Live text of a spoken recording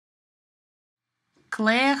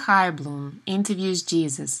Clare Heibloem interviews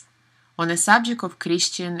Jesus on the subject of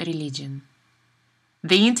Christian religion.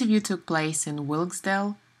 The interview took place in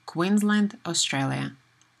Wilkesdale, Queensland, Australia,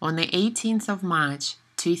 on the 18th of March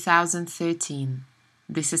 2013.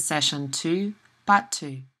 This is session 2, part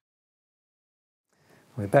 2.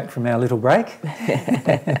 We're back from our little break.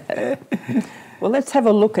 Well, let's have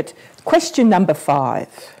a look at question number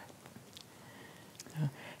 5.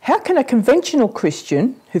 How can a conventional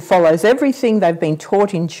Christian who follows everything they've been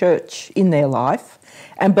taught in church in their life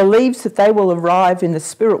and believes that they will arrive in the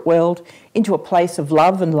spirit world into a place of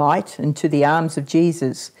love and light and to the arms of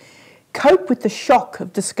Jesus, cope with the shock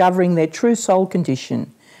of discovering their true soul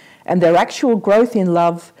condition and their actual growth in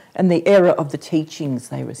love and the error of the teachings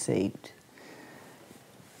they received?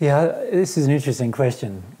 Yeah, this is an interesting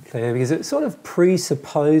question, Claire, because it sort of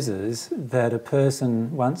presupposes that a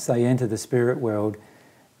person, once they enter the spirit world,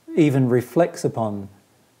 even reflects upon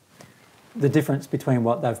the difference between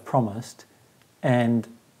what they've promised and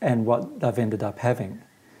what they've ended up having.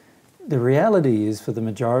 The reality is, for the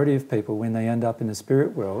majority of people, when they end up in the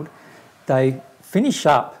spirit world, they finish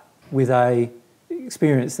up with a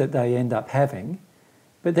experience that they end up having,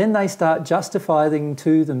 but then they start justifying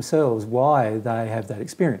to themselves why they have that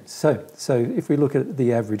experience. So if we look at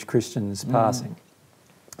the average Christian's passing.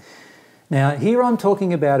 Now, here I'm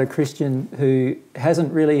talking about a Christian who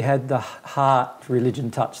hasn't really had the heart religion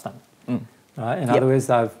touch them. Right? In other words,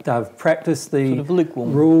 they've practiced the sort of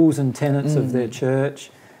rules and tenets of their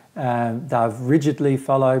church. They've rigidly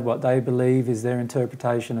followed what they believe is their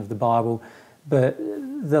interpretation of the Bible, but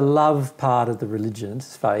the love part of the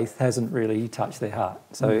religion's faith hasn't really touched their heart.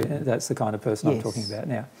 So that's the kind of person I'm talking about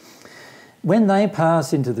now. When they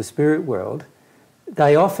pass into the spirit world,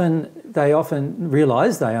 they often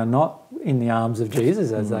realise they are not in the arms of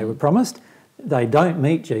Jesus as they were promised. They don't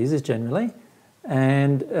meet Jesus generally,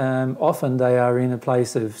 and often they are in a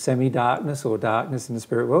place of semi-darkness or darkness in the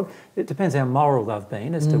spirit world. It depends how moral they've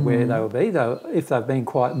been as to where they will be. If they've been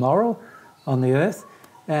quite moral on the earth,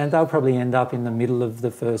 and they'll probably end up in the middle of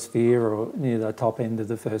the first sphere or near the top end of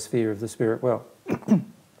the first sphere of the spirit world.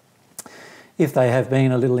 If they have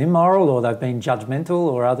been a little immoral or they've been judgmental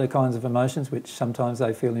or other kinds of emotions, which sometimes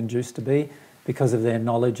they feel induced to be because of their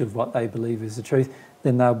knowledge of what they believe is the truth,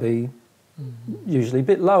 then they'll be usually a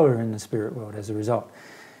bit lower in the spirit world as a result.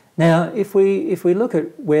 Now, if we look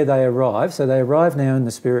at where they arrive, so they arrive now in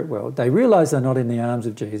the spirit world, they realise they're not in the arms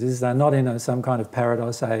of Jesus, they're not in some kind of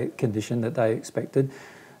paradise condition that they expected,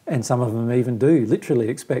 and some of them even do literally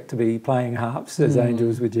expect to be playing harps as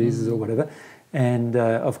angels with Jesus or whatever. And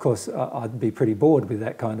of course, I'd be pretty bored with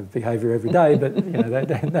that kind of behaviour every day, but you know,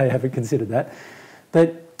 they haven't considered that.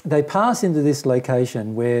 But they pass into this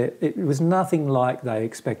location where it was nothing like they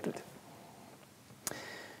expected.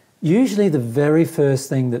 Usually the very first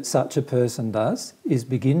thing that such a person does is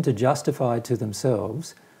begin to justify to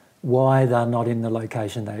themselves why they're not in the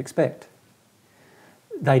location they expect.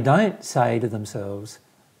 They don't say to themselves,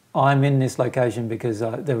 I'm in this location because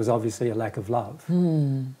there was obviously a lack of love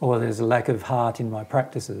or there's a lack of heart in my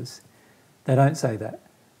practices. They don't say that.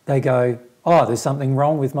 They go, oh, there's something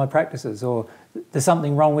wrong with my practices, or there's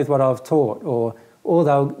something wrong with what I've taught, or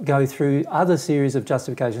they'll go through other series of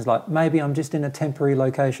justifications like, maybe I'm just in a temporary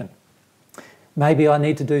location. Maybe I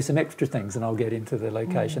need to do some extra things and I'll get into the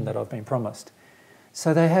location that I've been promised.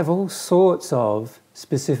 So they have all sorts of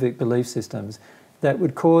specific belief systems that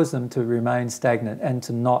would cause them to remain stagnant and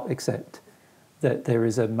to not accept that there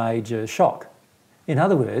is a major shock. In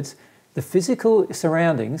other words, the physical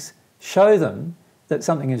surroundings show them that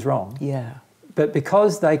something is wrong. Yeah. But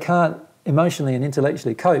because they can't emotionally and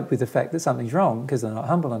intellectually cope with the fact that something's wrong because they're not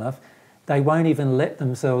humble enough, they won't even let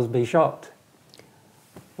themselves be shocked.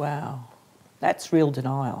 Wow. That's real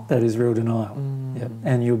denial. That is real denial. Yep.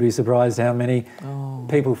 And you'll be surprised how many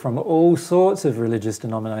people from all sorts of religious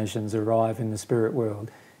denominations arrive in the spirit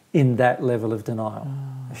world in that level of denial,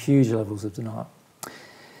 huge levels of denial.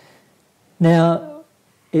 Now,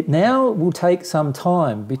 it now will take some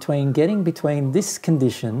time getting between this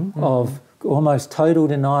condition of almost total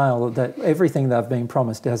denial that everything they've been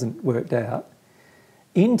promised hasn't worked out,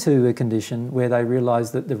 into a condition where they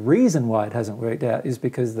realise that the reason why it hasn't worked out is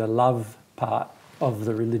because the love part of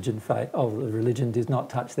the religion does not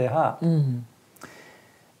touch their heart.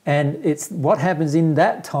 And it's what happens in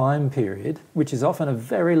that time period, which is often a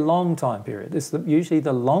very long time period. It's usually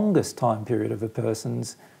the longest time period of a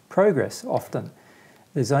person's progress often.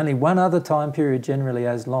 There's only one other time period generally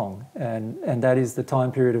as long, and that is the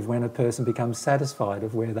time period of when a person becomes satisfied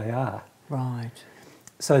of where they are. Right.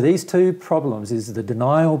 So these two problems is the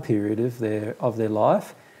denial period of their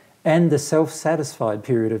life and the self-satisfied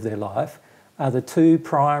period of their life are the two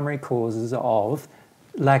primary causes of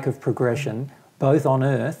lack of progression, both on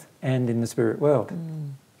earth and in the spirit world.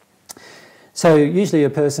 So usually a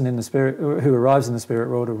person in the spirit who arrives in the spirit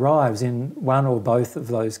world arrives in one or both of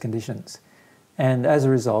those conditions. And as a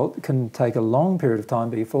result, it can take a long period of time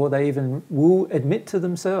before they even will admit to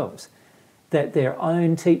themselves that their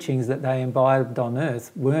own teachings that they imbibed on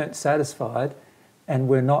earth weren't satisfied and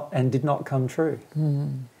did not come true.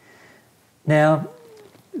 Now,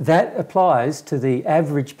 that applies to the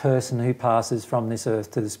average person who passes from this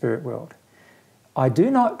earth to the spirit world. I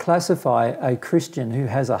do not classify a Christian who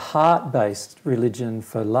has a heart-based religion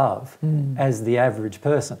for love as the average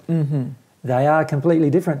person. They are completely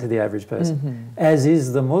different to the average person, as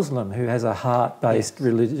is the Muslim who has a heart-based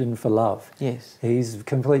religion for love. Yes. He's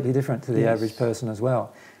completely different to the average person as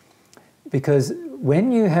well. Because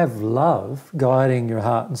when you have love guiding your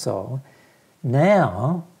heart and soul,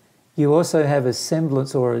 now you also have a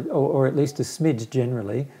semblance or at least a smidge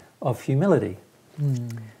generally of humility.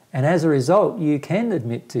 And as a result, you can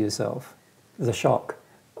admit to yourself the shock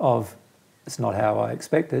of, it's not how I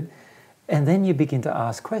expected, and then you begin to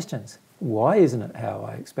ask questions. Why isn't it how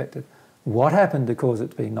I expected? What happened to cause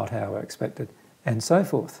it to be not how I expected? And so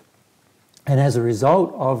forth. And as a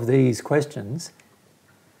result of these questions,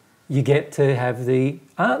 you get to have the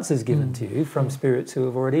answers given to you from spirits who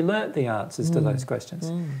have already learnt the answers to those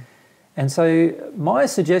questions. And so my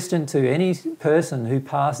suggestion to any person who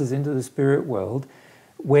passes into the spirit world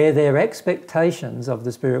where their expectations of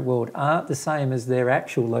the spirit world aren't the same as their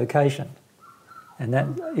actual location, and that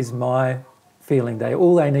is my feeling,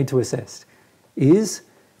 all they need to assess is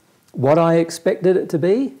what I expected it to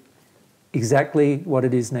be, exactly what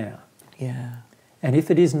it is now. Yeah. And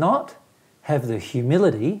if it is not, have the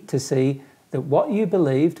humility to see that what you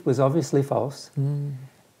believed was obviously false,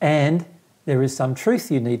 and there is some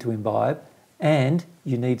truth you need to imbibe, and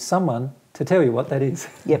you need someone to tell you what that is.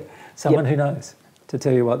 Someone who knows to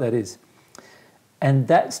tell you what that is. And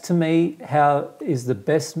that's, to me, is the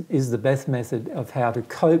best method of how to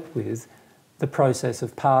cope with the process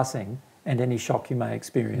of passing and any shock you may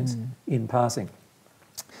experience in passing.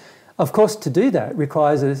 Of course, to do that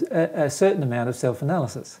requires a certain amount of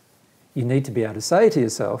self-analysis. You need to be able to say to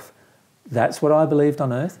yourself, that's what I believed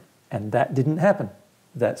on earth, and that didn't happen.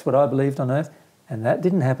 That's what I believed on earth, and that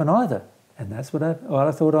didn't happen either. And that's what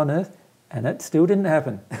I thought on earth, and it still didn't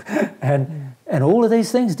happen. And all of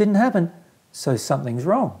these things didn't happen, so something's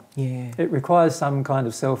wrong. Yeah. It requires some kind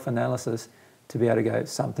of self-analysis to be able to go,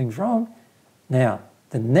 something's wrong. Now,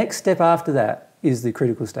 the next step after that is the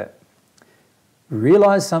critical step.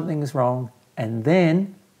 Realise something's wrong and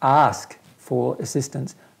then ask for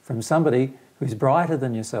assistance from somebody who's brighter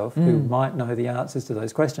than yourself, who might know the answers to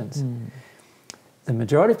those questions. The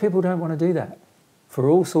majority of people don't want to do that for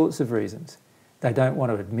all sorts of reasons. They don't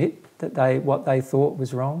want to admit that what they thought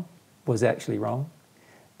was wrong was actually wrong.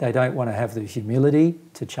 They don't want to have the humility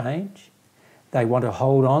to change. They want to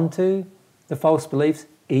hold on to the false beliefs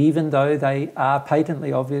even though they are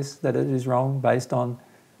patently obvious that it is wrong based on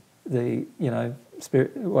the,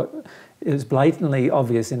 spirit. What is blatantly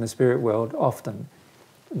obvious in the spirit world often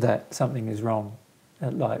that something is wrong,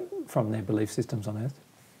 like from their belief systems on earth.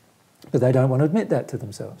 But they don't want to admit that to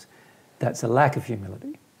themselves. That's a lack of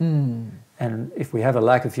humility. And if we have a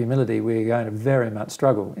lack of humility, we're going to very much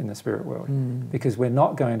struggle in the spirit world because we're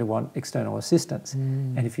not going to want external assistance.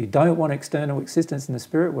 And if you don't want external assistance in the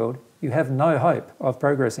spirit world, you have no hope of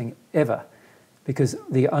progressing ever, because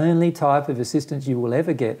the only type of assistance you will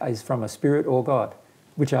ever get is from a spirit or God,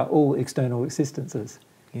 which are all external assistances.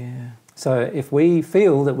 Yeah. So if we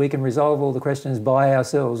feel that we can resolve all the questions by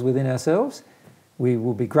ourselves, within ourselves, we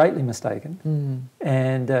will be greatly mistaken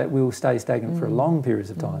and we will stay stagnant for long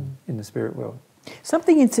periods of time in the spirit world.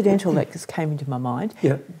 Something incidental that just came into my mind.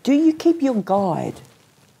 Yeah. Do you keep your guide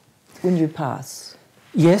when you pass?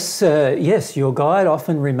 Yes, yes. Your guide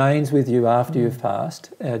often remains with you after you've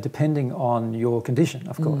passed, depending on your condition,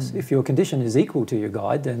 of course. If your condition is equal to your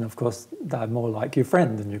guide, then of course they're more like your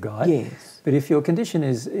friend than your guide. Yes. But if your condition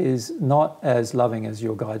is not as loving as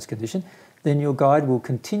your guide's condition, then your guide will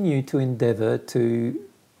continue to endeavour to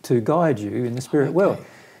guide you in the spirit world.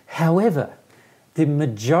 However, the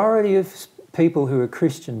majority of people who are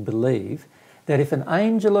Christian believe that if an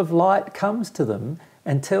angel of light comes to them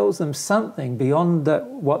and tells them something beyond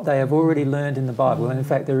what they have already learned in the Bible, and in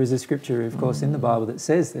fact there is a scripture, of course, in the Bible that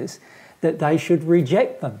says this, that they should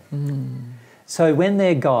reject them. So when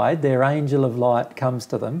their guide, their angel of light, comes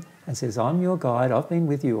to them and says, I'm your guide, I've been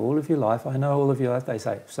with you all of your life, I know all of your life, they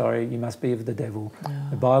say, sorry, you must be of the devil.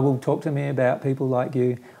 The Bible talked to me about people like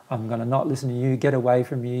you, I'm going to not listen to you, get away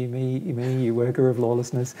from you, me, you worker of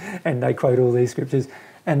lawlessness. And they quote all these scriptures.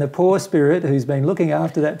 And the poor spirit who's been looking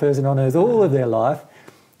after that person on earth all of their life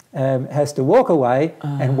has to walk away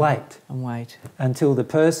and wait. Until the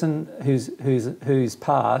person who's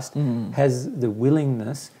passed has the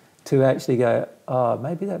willingness to actually go, oh,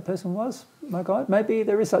 maybe that person was my guide. Maybe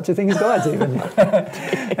there is such a thing as guides even.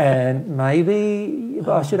 And maybe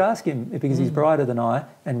I should ask him because he's brighter than I.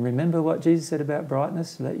 And remember what Jesus said about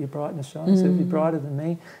brightness, let your brightness shine. So if you're brighter than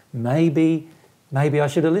me, maybe I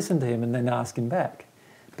should have listened to him and then ask him back.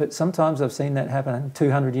 But sometimes I've seen that happen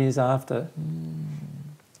 200 years after.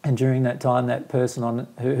 And during that time, that person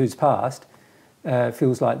who's passed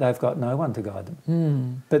feels like they've got no one to guide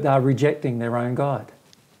them. But they're rejecting their own guide.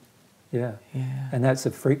 Yeah. And that's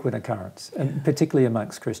a frequent occurrence, and particularly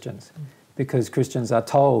amongst Christians, because Christians are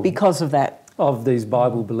told... Because of that. Of these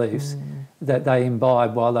Bible beliefs that they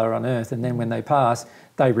imbibe while they're on earth, and then when they pass,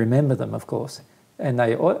 they remember them, of course. And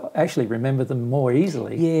they actually remember them more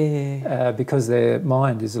easily because their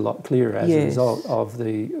mind is a lot clearer as a result of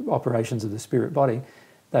the operations of the spirit body.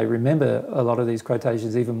 They remember a lot of these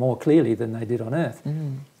quotations even more clearly than they did on earth.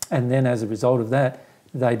 And then as a result of that,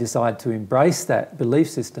 they decide to embrace that belief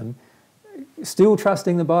system, still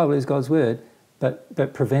trusting the Bible is God's word,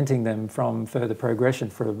 but preventing them from further progression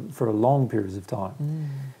for a long periods of time.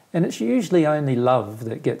 And it's usually only love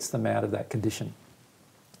that gets them out of that condition.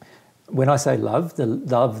 When I say love, the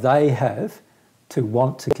love they have to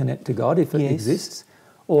want to connect to God if it exists,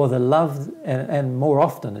 or the love, and more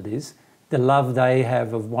often it is, the love they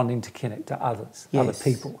have of wanting to connect to others, other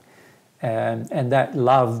people. And that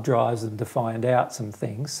love drives them to find out some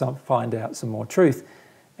things, find out some more truth.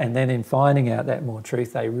 And then in finding out that more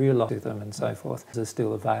truth, they realise to them and so forth are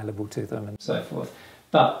still available to them and so forth.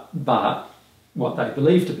 But what they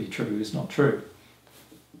believe to be true is not true.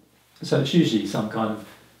 So it's usually some kind of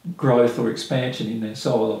growth or expansion in their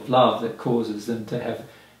soul of love that causes them to have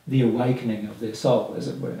the awakening of their soul, as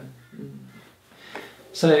it were.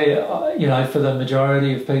 So, you know, for the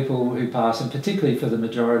majority of people who pass, and particularly for the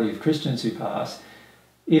majority of Christians who pass,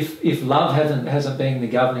 if love hasn't been the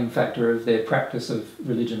governing factor of their practice of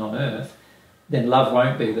religion on earth, then love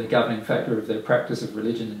won't be the governing factor of their practice of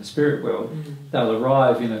religion in the spirit world. They'll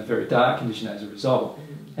arrive in a very dark condition as a result.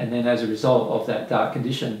 And then as a result of that dark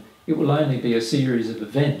condition, it will only be a series of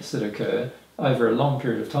events that occur over a long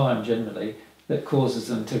period of time generally that causes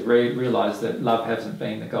them to realise that love hasn't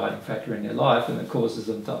been the guiding factor in their life, and that causes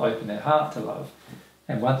them to open their heart to love.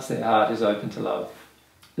 And once their heart is open to love,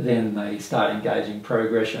 then they start engaging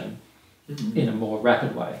progression in a more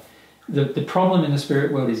rapid way. The problem in the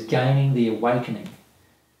spirit world is gaining the awakening.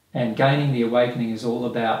 And gaining the awakening is all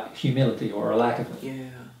about humility or a lack of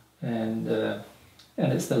it. And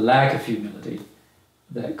it's the lack of humility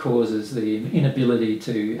that causes the inability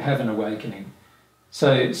to have an awakening.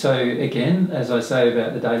 So again, as I say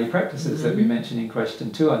about the daily practices that we mentioned in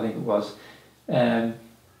question 2, I think it was,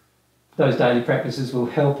 those daily practices will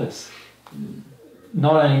help us,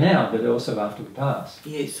 not only now, but also after we pass.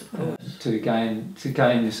 Yes, of course. To gain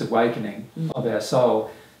this awakening of our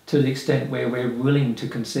soul to the extent where we're willing to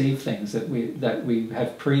conceive things that we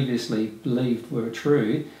have previously believed were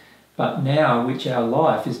true, but now which our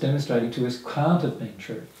life is demonstrating to us can't have been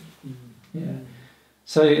true.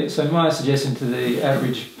 So my suggestion to the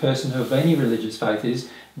average person of any religious faith is,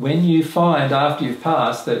 when you find after you've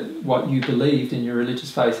passed that what you believed in your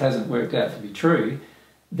religious faith hasn't worked out to be true,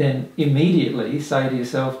 then immediately say to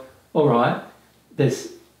yourself, all right,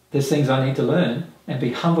 there's things I need to learn, and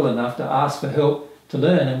be humble enough to ask for help to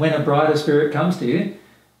learn. And when a brighter spirit comes to you,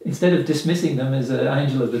 instead of dismissing them as an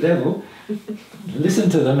angel of the devil, listen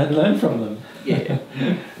to them and learn from them. Yeah.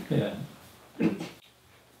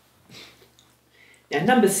 Now,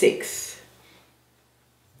 number 6.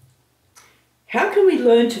 How can we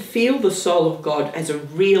learn to feel the soul of God as a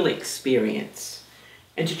real experience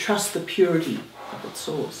and to trust the purity of its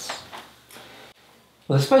source?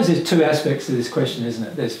 Well, I suppose there's 2 aspects to this question, isn't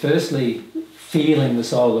it? There's firstly feeling the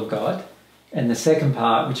soul of God, and the second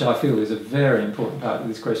part, which I feel is a very important part of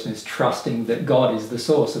this question, is trusting that God is the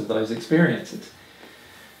source of those experiences.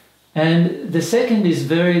 And the second is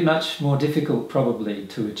very much more difficult probably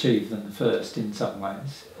to achieve than the first in some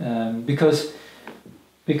ways, because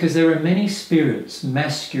there are many spirits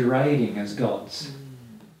masquerading as gods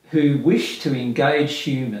who wish to engage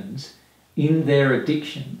humans in their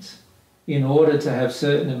addictions in order to have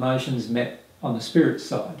certain emotions met on the spirit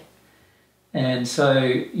side. And so,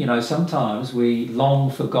 you know, sometimes we long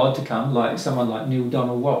for God to come, like someone like Neil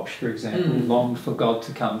Donald Walsh, for example, longed for God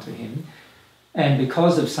to come to him. And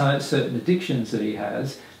because of certain addictions that he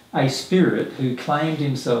has, a spirit who claimed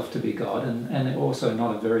himself to be God, and also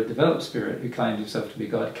not a very developed spirit who claimed himself to be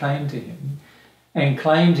God, came to him and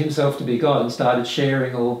claimed himself to be God and started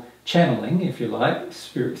sharing or channeling, if you like,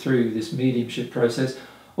 spirit through this mediumship process,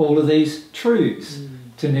 all of these truths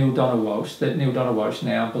to Neil Donald Walsh that Neil Donald Walsh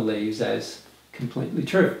now believes as completely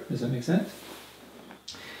true. Does that make sense?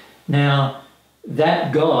 Now,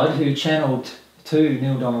 that God who channeled to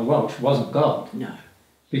Neil Donald Walsh wasn't God. No.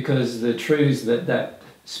 Because the truths that that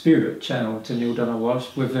spirit channeled to Neil Donald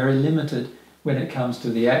Walsh were very limited when it comes to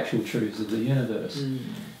the actual truths of the universe.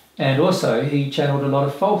 And also he channeled a lot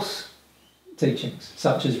of false teachings,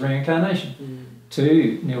 such as reincarnation,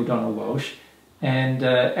 to Neil Donald Walsh,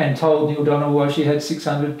 and told Neil Donald Walsh he had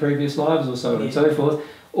 600 previous lives or so, and so forth,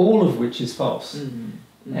 all of which is false.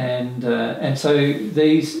 And so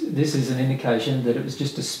this is an indication that it was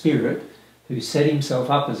just a spirit who set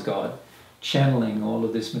himself up as God, channeling all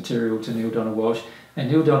of this material to Neil Donald Walsh,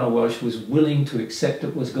 and Neil Donald Walsh was willing to accept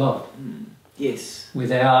it was God. Yes.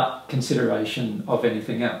 Without consideration of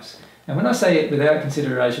anything else. And when I say it without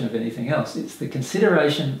consideration of anything else, it's the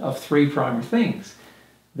consideration of three primary things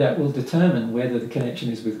that will determine whether the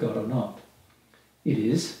connection is with God or not. It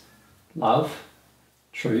is love,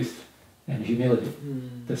 truth, and humility.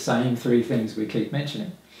 The same three things we keep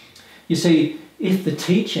mentioning. You see, if the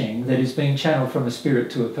teaching that is being channeled from a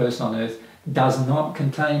spirit to a person on earth does not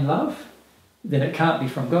contain love, then it can't be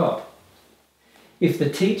from God. If the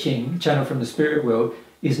teaching channeled from the spirit world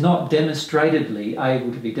is not demonstrably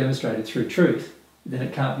able to be demonstrated through truth, then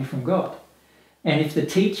it can't be from God. And if the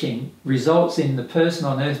teaching results in the person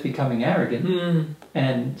on earth becoming arrogant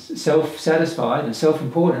and self-satisfied and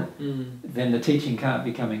self-important, then the teaching can't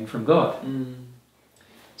be coming from God.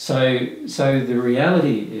 So the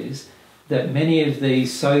reality is that many of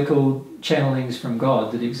these so-called channelings from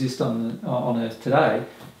God that exist on earth today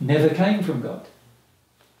never came from God.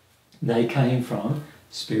 They came from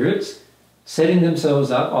spirits setting themselves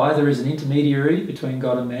up either as an intermediary between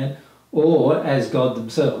God and man, or as God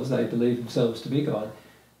themselves. They believe themselves to be God.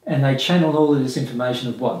 And they channel all of this information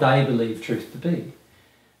of what they believe truth to be.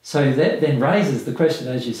 So that then raises the question,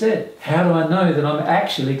 as you said, how do I know that I'm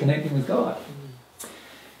actually connecting with God?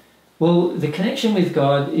 Well, the connection with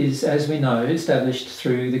God is, as we know, established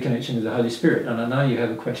through the connection with the Holy Spirit. And I know you have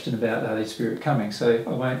a question about the Holy Spirit coming, so I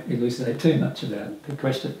won't elucidate too much about the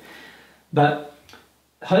question. But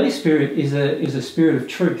Holy Spirit is a spirit of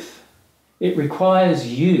truth. It requires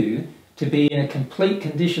you to be in a complete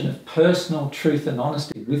condition of personal truth and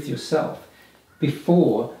honesty with yourself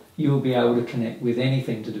before you will be able to connect with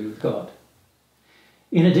anything to do with God.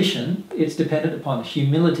 In addition, it's dependent upon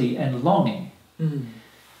humility and longing.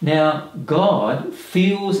 Now, God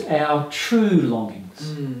feels our true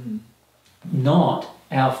longings, not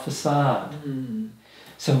our facade.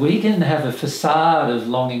 So we can have a facade of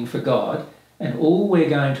longing for God, and all we're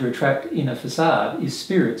going to attract in a facade is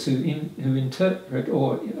spirits who interpret,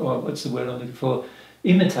 or what's the word I'm looking for,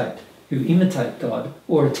 who imitate God,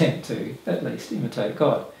 or attempt to, at least, imitate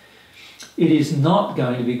God. It is not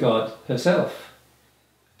going to be God herself,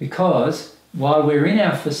 because while we're in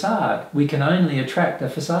our facade, we can only attract a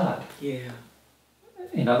facade.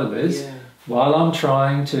 In other words, while I'm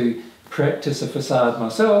trying to practice a facade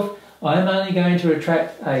myself, I'm only going to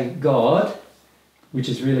attract a God, which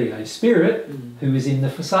is really a spirit, who is in the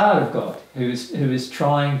facade of God, who is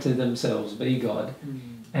trying to themselves be God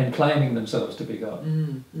and claiming themselves to be God.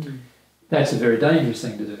 That's a very dangerous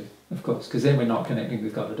thing to do, of course, because then we're not connecting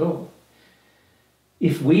with God at all.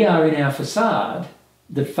 If we are in our facade,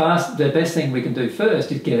 the best thing we can do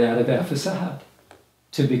first is get out of our facade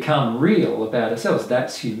to become real about ourselves.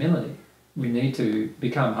 That's humility. We need to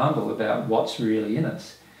become humble about what's really in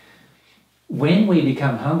us. When we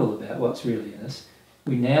become humble about what's really in us,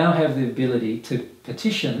 we now have the ability to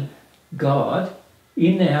petition God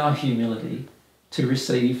in our humility to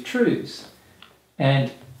receive truths.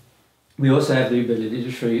 And we also have the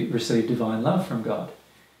ability to receive divine love from God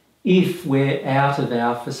if we're out of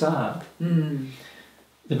our facade.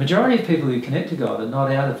 The majority of people who connect to God are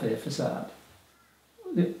not out of their facade.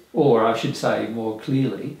 Or I should say more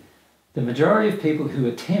clearly, the majority of people who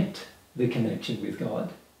attempt the connection with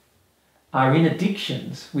God are in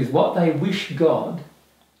addictions with what they wish God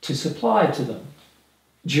to supply to them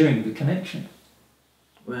during the connection.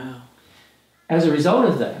 Wow. As a result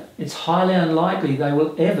of that, it's highly unlikely they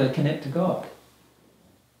will ever connect to God,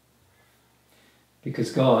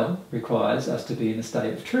 because God requires us to be in a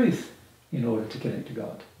state of truth in order to connect to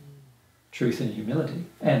God. Truth and humility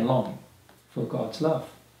and longing for God's love.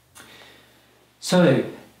 So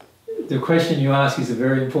the question you ask is a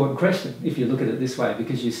very important question if you look at it this way,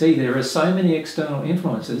 because you see there are so many external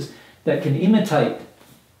influences that can imitate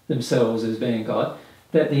themselves as being God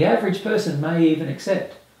that the average person may even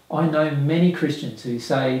accept. I know many Christians who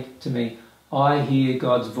say to me, I hear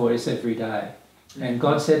God's voice every day. And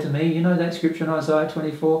God said to me, you know that scripture in Isaiah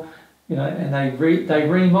 24? You know, and they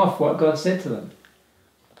ream off what God said to them.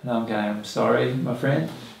 And I'm going, I'm sorry, my friend,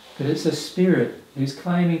 but it's a spirit who's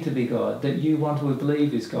claiming to be God, that you want to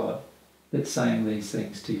believe is God, that's saying these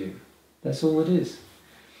things to you. That's all it is.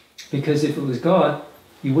 Because if it was God,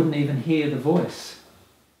 you wouldn't even hear the voice.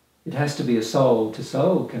 It has to be a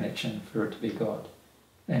soul-to-soul connection for it to be God.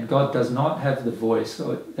 And God does not have the voice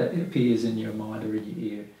that appears in your mind or in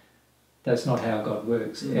your ear. That's not how God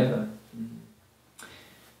works, ever.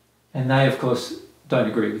 And they, of course, don't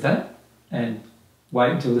agree with that and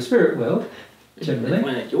wait until the spirit world,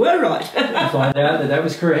 generally, You were right. to find out that that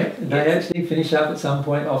was correct. And they actually finish up at some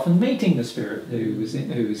point often meeting the spirit who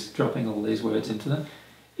was dropping all these words into them,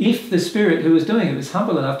 if the spirit who was doing it was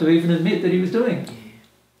humble enough to even admit that he was doing it.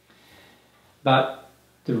 But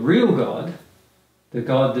the real God, the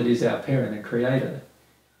God that is our parent and creator,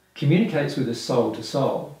 communicates with us soul to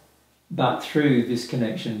soul, but through this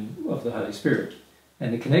connection of the Holy Spirit.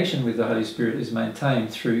 And the connection with the Holy Spirit is maintained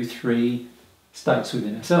through 3 states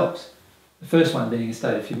within ourselves. The first one being a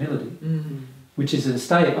state of humility, which is a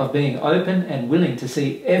state of being open and willing to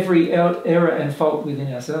see every error and fault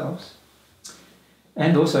within ourselves.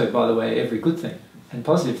 And also, by the way, every good thing and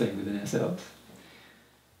positive thing within ourselves.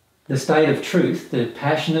 The state of truth, the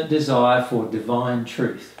passionate desire for divine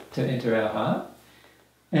truth to enter our heart,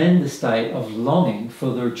 and the state of longing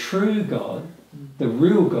for the true God, the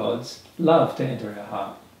real God's love to enter our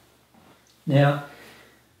heart. Now,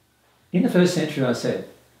 in the first century I said,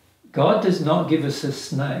 God does not give us a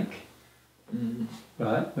snake,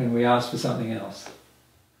 right, when we ask for something else.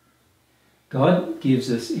 God gives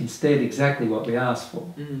us instead exactly what we ask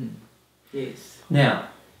for. Yes. Now,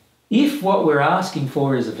 if what we're asking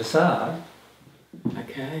for is a facade,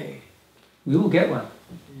 Okay. we will get one.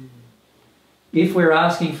 If we're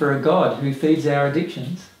asking for a God who feeds our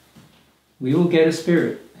addictions, we will get a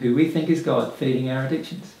spirit who we think is God feeding our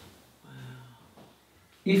addictions. Wow.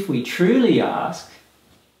 If we truly ask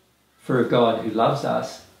for a God who loves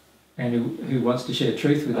us and who wants to share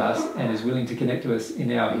truth with us and is willing to connect to us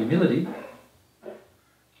in our humility,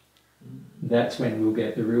 that's when we'll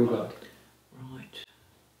get the real God. Right.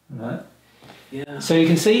 Right? Yeah. So you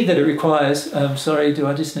can see that it requires... sorry, do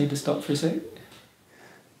I just need to stop for a sec?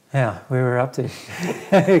 Yeah, where we're up to.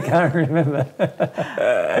 I can't remember.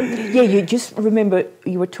 Yeah, you just remember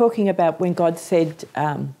you were talking about when God said,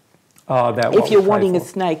 about if you're wanting a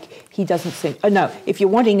snake, he doesn't send... Oh, no, if you're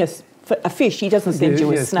wanting a fish, he doesn't send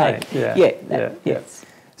you a snake. Yeah. Yes.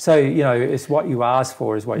 So, you know, it's what you ask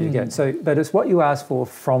for is what you get. So, but it's what you ask for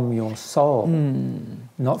from your soul,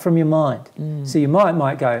 not from your mind. So your mind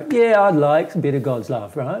might go, yeah, I'd like a bit of God's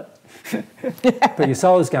love, right? But your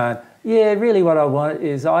soul is going, yeah, really what I want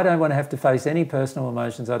is I don't want to have to face any personal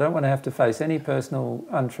emotions. I don't want to have to face any personal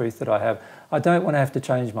untruth that I have. I don't want to have to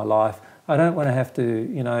change my life. I don't want to have to,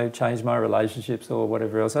 you know, change my relationships or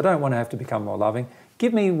whatever else. I don't want to have to become more loving.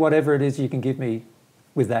 Give me whatever it is you can give me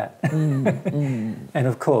with that. And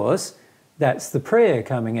of course, that's the prayer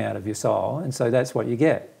coming out of your soul, and so that's what you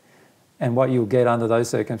get. And what you'll get under those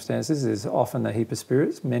circumstances is often a heap of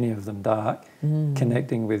spirits, many of them dark,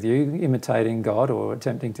 connecting with you, imitating God or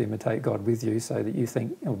attempting to imitate God with you so that you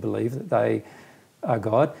think or believe that they are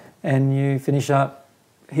God. And you finish up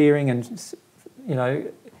hearing and, you know,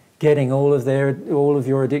 getting all of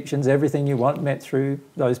your addictions, everything you want met through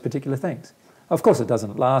those particular things. Of course, it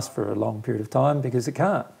doesn't last for a long period of time because it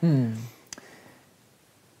can't.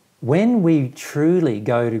 When we truly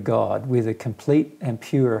go to God with a complete and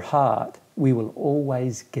pure heart, we will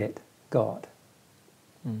always get God.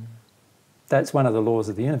 That's one of the laws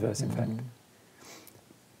of the universe, in fact.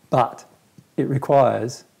 But it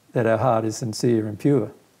requires that our heart is sincere and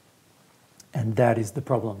pure. And that is the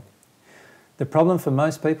problem. The problem for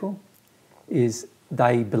most people is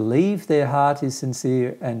they believe their heart is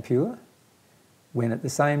sincere and pure, when at the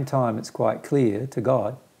same time it's quite clear to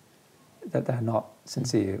God that they're not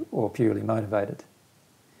sincere or purely motivated.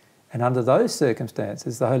 And under those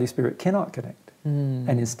circumstances, the Holy Spirit cannot connect. And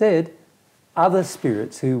instead, other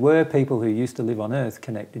spirits who were people who used to live on earth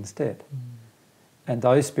connect instead. And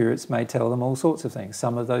those spirits may tell them all sorts of things.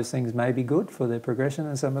 Some of those things may be good for their progression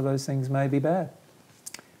and some of those things may be bad.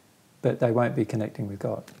 But they won't be connecting with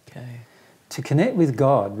God. Okay. To connect with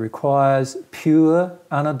God requires pure,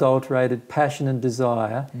 unadulterated passion and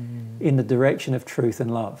desire in the direction of truth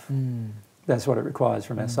and love. That's what it requires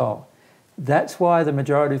from our soul. That's why the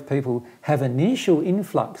majority of people have an initial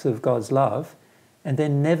influx of God's love and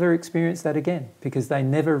then never experience that again, because they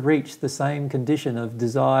never reach the same condition of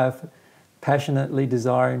desire, passionately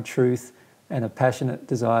desiring truth and a passionate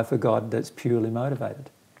desire for God that's purely motivated.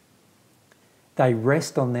 They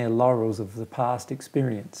rest on their laurels of the past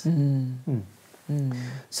experience.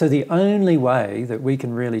 So the only way that we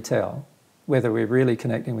can really tell whether we're really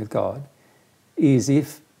connecting with God is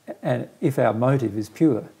if our motive is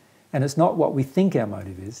pure. And it's not what we think our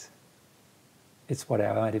motive is, it's what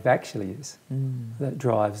our motive actually is that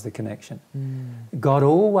drives the connection. God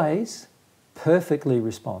always perfectly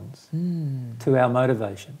responds to our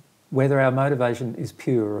motivation, whether our motivation is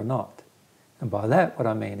pure or not. And by that, what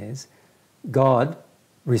I mean is, God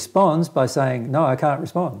responds by saying, no, I can't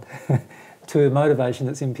respond to a motivation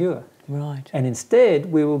that's impure. Right. And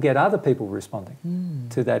instead, we will get other people responding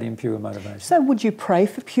to that impure motivation. So would you pray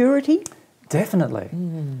for purity? Definitely.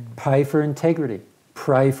 Pray for integrity.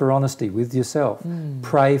 Pray for honesty with yourself.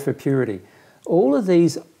 Pray for purity. All of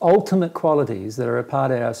these ultimate qualities that are a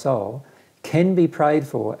part of our soul can be prayed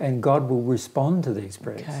for, and God will respond to these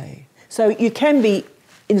prayers. Okay. So you can be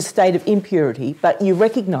in a state of impurity, but you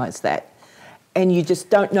recognise that, and you just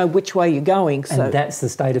don't know which way you're going. So And that's the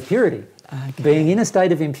state of purity. Okay. Being in a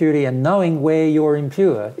state of impurity and knowing where you're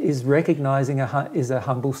impure is recognising is a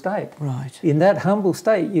humble state. Right. In that humble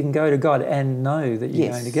state, you can go to God and know that you're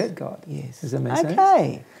going to get God. Yes. Does that make sense?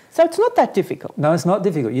 Okay. So it's not that difficult. No, it's not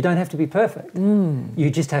difficult. You don't have to be perfect. You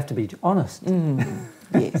just have to be honest.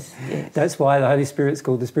 Yes, yes. That's why the Holy Spirit's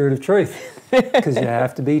called the Spirit of Truth, because you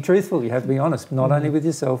have to be truthful. You have to be honest, not only with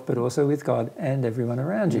yourself, but also with God and everyone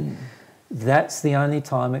around you. That's the only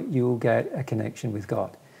time that you'll get a connection with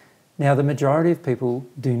God. Now, the majority of people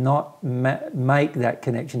do not make that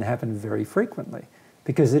connection happen very frequently,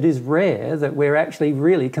 because it is rare that we're actually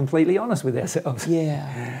really completely honest with ourselves.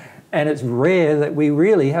 Yeah. And it's rare that we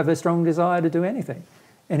really have a strong desire to do anything.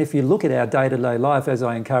 And if you look at our day-to-day life, as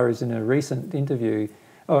I encouraged in a recent interview,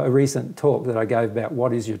 or a recent talk that I gave about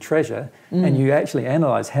what is your treasure, and you actually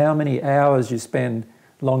analyse how many hours you spend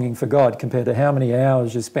longing for God compared to how many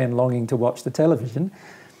hours you spend longing to watch the television,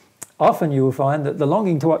 often you will find that the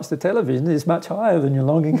longing to watch the television is much higher than your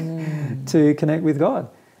longing to connect with God.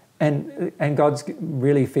 And God's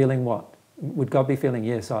really feeling what? Would God be feeling,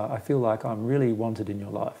 yes, I feel like I'm really wanted in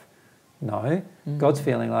your life? No. God's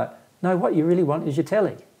feeling like, no, what you really want is your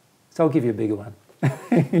telly. So I'll give you a bigger one.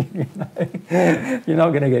 You're not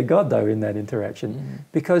going to get God, though, in that interaction,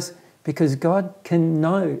 because God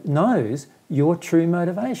knows your true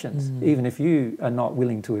motivations. Even if you are not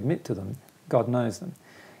willing to admit to them, God knows them.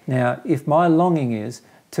 Now, if my longing is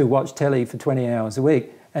to watch telly for 20 hours a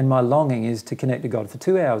week and my longing is to connect to God for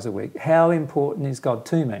 2 hours a week, how important is God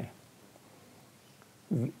to me?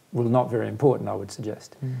 Well, not very important, I would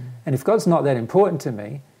suggest. And if God's not that important to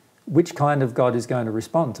me, which kind of God is going to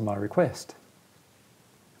respond to my request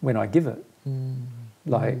when I give it?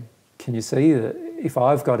 Like, can you see that if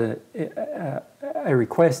I've got a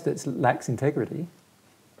request that lacks integrity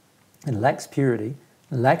and lacks purity,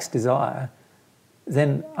 lacks desire,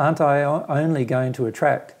 then aren't I only going to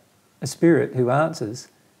attract a spirit who answers,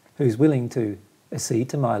 who's willing to accede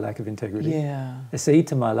to my lack of integrity, accede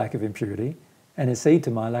to my lack of impurity, and accede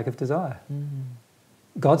to my lack of desire?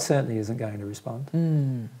 God certainly isn't going to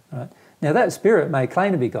respond. Right? Now, that spirit may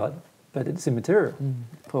claim to be God, but it's immaterial.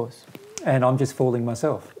 Of course. And I'm just fooling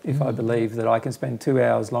myself if I believe that I can spend 2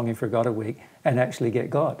 hours longing for God a week and actually get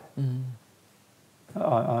God.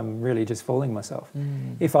 I'm really just fooling myself.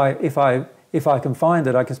 If I can find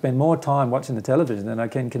that I can spend more time watching the television than I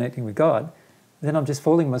can connecting with God, then I'm just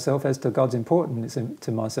fooling myself as to God's importance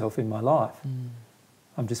to myself in my life.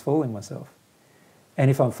 I'm just fooling myself. And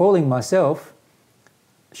if I'm fooling myself,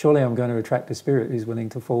 surely I'm going to attract a spirit who's willing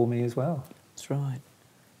to fool me as well. That's right.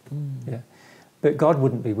 Yeah. But God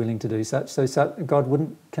wouldn't be willing to do such, so God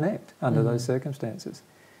wouldn't connect under those circumstances.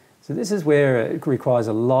 So this is where it requires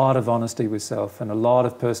a lot of honesty with self and a lot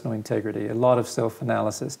of personal integrity, a lot of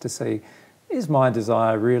self-analysis to see, is my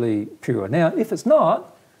desire really pure? Now, if it's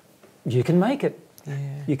not, you can make it.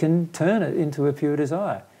 Yeah. You can turn it into a pure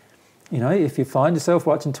desire. You know, if you find yourself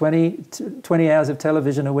watching 20 hours of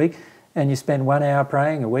television a week and you spend 1 hour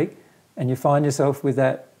praying a week and you find yourself with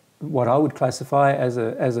that, what I would classify as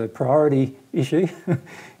a priority issue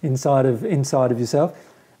inside of yourself,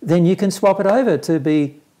 then you can swap it over to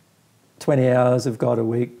be 20 hours of God a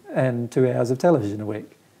week and 2 hours of television a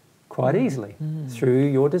week quite easily through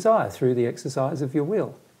your desire, through the exercise of your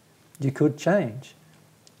will. You could change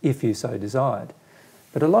if you so desired.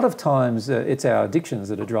 But a lot of times it's our addictions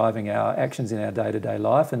that are driving our actions in our day-to-day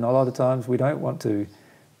life, and a lot of times we don't want to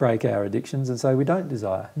break our addictions, and so we don't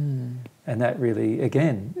desire. And that really,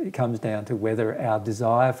 again, it comes down to whether our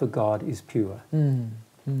desire for God is pure.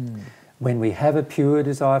 When we have a pure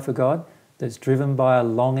desire for God that's driven by a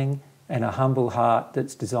longing and a humble heart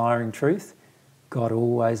that's desiring truth, God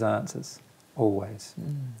always answers, always.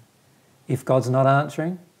 If God's not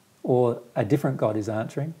answering, or a different God is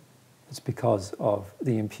answering, it's because of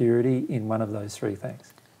the impurity in one of those three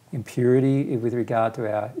things. Impurity with regard to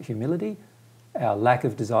our humility, our lack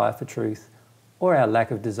of desire for truth, or our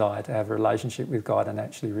lack of desire to have a relationship with God and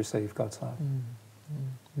actually receive God's love.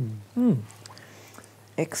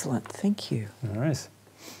 Excellent, thank you. All right.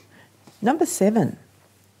 Number 7.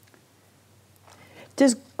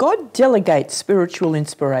 Does God delegate spiritual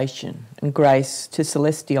inspiration and grace to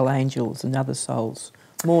celestial angels and other souls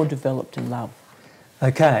more developed in love?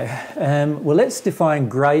 Okay, well, let's define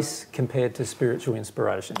grace compared to spiritual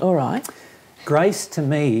inspiration. All right. Grace to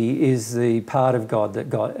me is the part of God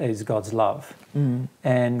that is God's love.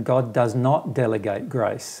 And God does not delegate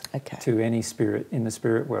grace to any spirit in the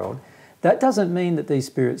spirit world. That doesn't mean that these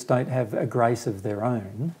spirits don't have a grace of their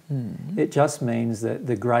own. It just means that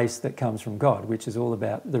the grace that comes from God, which is all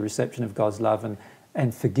about the reception of God's love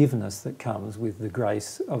and forgiveness that comes with the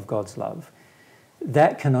grace of God's love,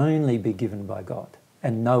 that can only be given by God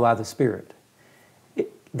and no other spirit.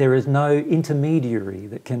 There is no intermediary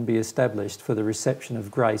that can be established for the reception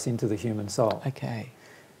of grace into the human soul. Okay.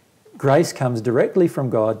 Grace comes directly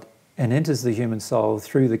from God and enters the human soul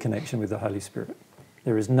through the connection with the Holy Spirit.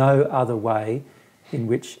 There is no other way in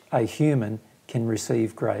which a human can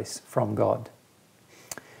receive grace from God.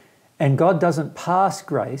 And God doesn't pass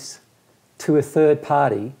grace to a third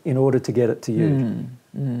party in order to get it to you.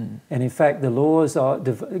 And in fact, the laws are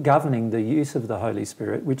governing the use of the Holy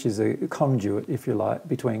Spirit, which is a conduit, if you like,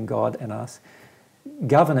 between God and us,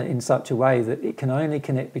 govern it in such a way that it can only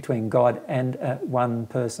connect between God and one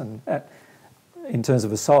person in terms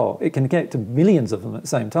of a soul. It can connect to millions of them at the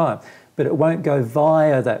same time, but it won't go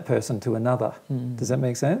via that person to another. Does that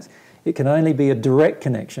make sense? It can only be a direct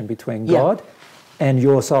connection between God and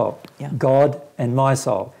your soul, God and my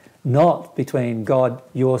soul, not between God,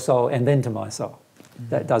 your soul, and then to my soul.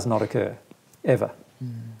 That does not occur, ever.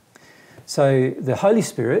 So the Holy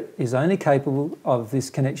Spirit is only capable of this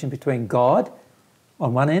connection between God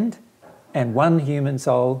on one end and one human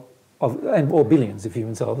soul, or billions of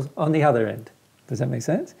human souls, on the other end. Does that make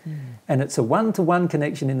sense? And it's a one-to-one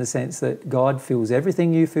connection in the sense that God feels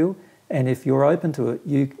everything you feel, and if you're open to it,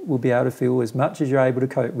 you will be able to feel as much as you're able to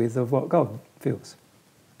cope with of what God feels.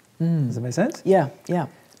 Does that make sense? Yeah.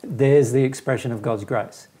 There's the expression of God's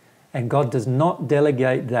grace. And God does not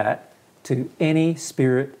delegate that to any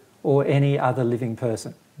spirit or any other living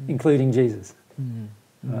person, including Jesus.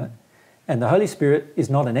 Right? And the Holy Spirit is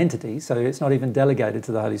not an entity, so it's not even delegated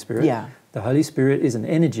to the Holy Spirit. The Holy Spirit is an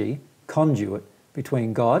energy conduit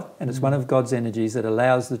between God, and it's one of God's energies that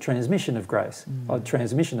allows the transmission of grace, or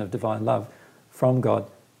transmission of divine love from God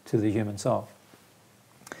to the human soul.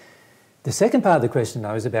 The second part of the question,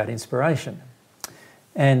 though, is about inspiration.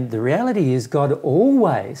 And the reality is God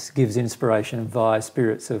always gives inspiration via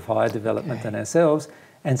spirits of higher development than ourselves,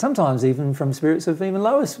 and sometimes even from spirits of even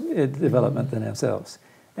lower development than ourselves,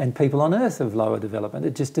 and people on earth of lower development.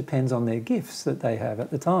 It just depends on their gifts that they have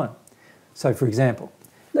at the time. So, for example,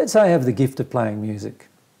 let's say I have the gift of playing music,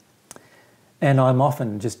 and I'm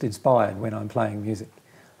often just inspired when I'm playing music.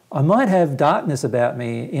 I might have darkness about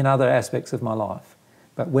me in other aspects of my life,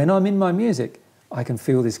 but when I'm in my music, I can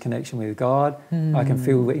feel this connection with God. I can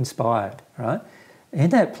feel inspired, right? In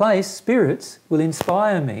that place, spirits will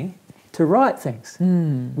inspire me to write things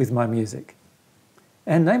with my music.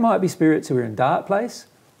 And they might be spirits who are in a dark place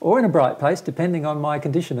or in a bright place, depending on my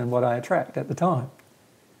condition and what I attract at the time.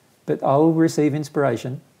 But I will receive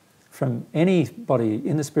inspiration from anybody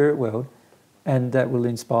in the spirit world, and that will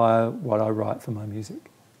inspire what I write for my music.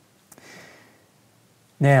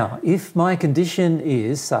 Now, if my condition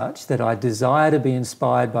is such that I desire to be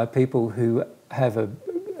inspired by people who have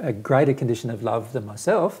a greater condition of love than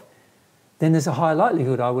myself, then there's a high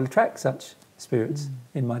likelihood I will attract such spirits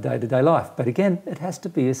in my day-to-day life. But again, it has to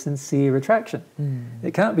be a sincere attraction.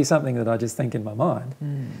 It can't be something that I just think in my mind.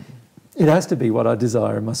 It has to be what I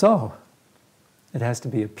desire in my soul. It has to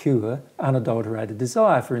be a pure, unadulterated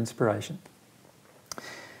desire for inspiration.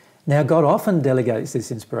 Now, God often delegates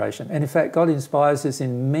this inspiration, and in fact, God inspires us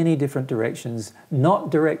in many different directions,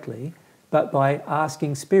 not directly, but by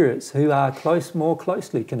asking spirits who are more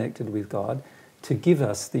closely connected with God to give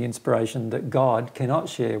us the inspiration that God cannot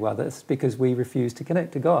share with us because we refuse to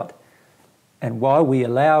connect to God. And while we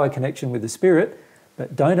allow a connection with the Spirit,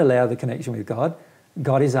 but don't allow the connection with God,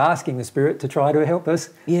 God is asking the Spirit to try to help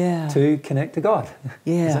us to connect to God.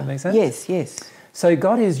 Does that make sense? Yes. So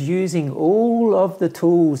God is using all of the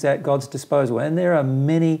tools at God's disposal, and there are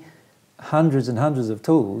many hundreds and hundreds of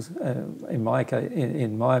tools. In my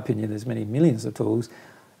opinion, there's many millions of tools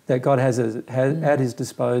that God has at his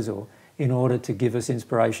disposal in order to give us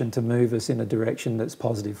inspiration to move us in a direction that's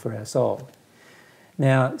positive for our soul.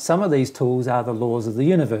 Now, some of these tools are the laws of the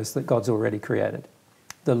universe that God's already created.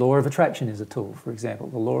 The law of attraction is a tool, for example,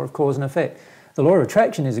 the law of cause and effect. The law of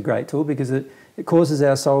attraction is a great tool because it causes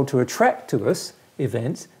our soul to attract to us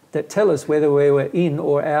events that tell us whether we were in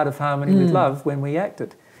or out of harmony with love when we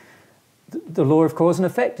acted. The law of cause and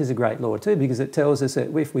effect is a great law too, because it tells us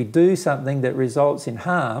that if we do something that results in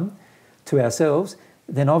harm to ourselves,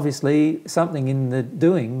 then obviously something in the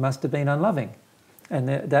doing must have been unloving. And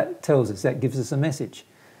that tells us, that gives us a message.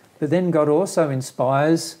 But then God also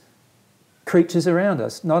inspires creatures around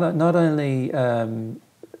us, not only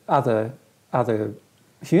other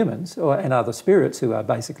humans and other spirits who are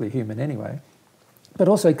basically human anyway, but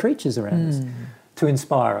also creatures around us to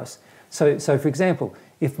inspire us. So for example,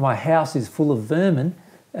 if my house is full of vermin,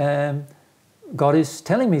 God is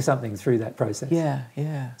telling me something through that process.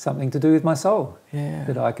 Yeah. Something to do with my soul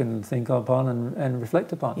that I can think upon and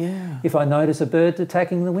reflect upon. Yeah. If I notice a bird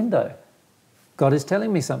attacking the window, God is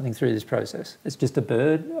telling me something through this process. It's just a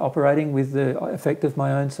bird operating with the effect of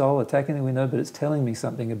my own soul, attacking the window, but it's telling me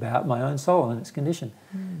something about my own soul and its condition.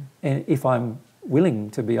 And if I'm willing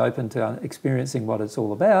to be open to experiencing what it's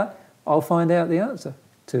all about, I'll find out the answer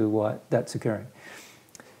to why that's occurring.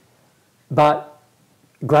 But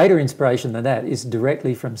greater inspiration than that is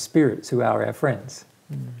directly from spirits who are our friends,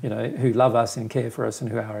 who love us and care for us and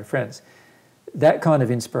who are our friends. That kind of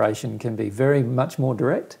inspiration can be very much more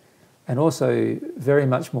direct and also very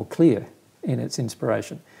much more clear in its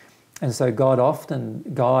inspiration. And so God often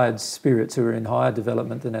guides spirits who are in higher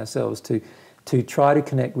development than ourselves to try to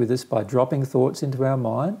connect with us by dropping thoughts into our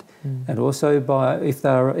mind, and also by, if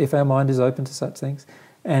our mind is open to such things,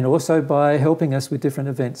 and also by helping us with different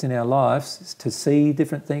events in our lives to see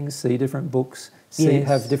different things, see different books,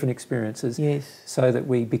 have different experiences, so that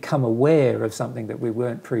we become aware of something that we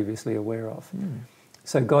weren't previously aware of.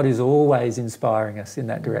 So God is always inspiring us in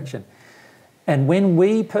that direction. And when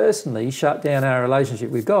we personally shut down our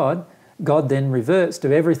relationship with God, God then reverts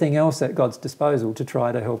to everything else at God's disposal to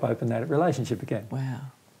try to help open that relationship again. Wow.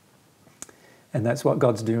 And that's what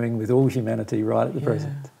God's doing with all humanity right at the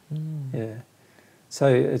present. So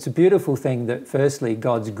it's a beautiful thing that firstly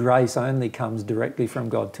God's grace only comes directly from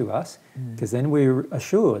God to us, because then we're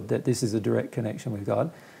assured that this is a direct connection with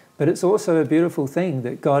God. But it's also a beautiful thing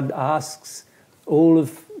that God asks all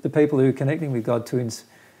of the people who are connecting with God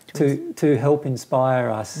to help inspire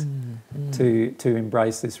us to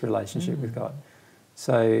embrace this relationship with God.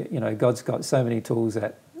 So, God's got so many tools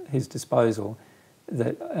at his disposal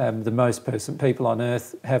that the most people on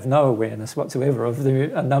earth have no awareness whatsoever of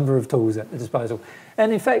a number of tools at the disposal.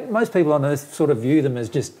 And in fact, most people on earth sort of view them as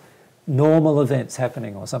just normal events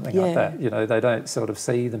happening or something like that. They don't sort of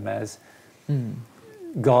see them as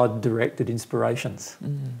God-directed inspirations.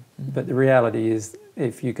 But the reality is,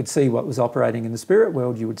 if you could see what was operating in the spirit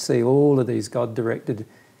world, you would see all of these God-directed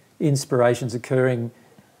inspirations occurring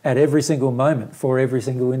at every single moment for every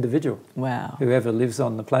single individual. Wow. Whoever lives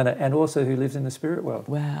on the planet and also who lives in the spirit world.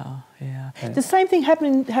 Wow, yeah. The same thing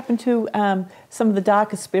happened to some of the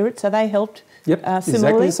darker spirits. Are they helped similarly?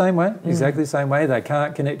 Exactly the same way. Exactly the same way. They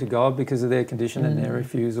can't connect to God because of their condition and their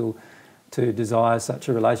refusal to desire such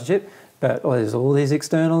a relationship. But there's all these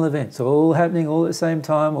external events all happening all at the same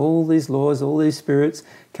time, all these laws, all these spirits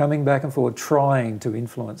coming back and forward, trying to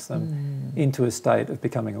influence them into a state of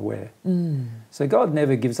becoming aware. So God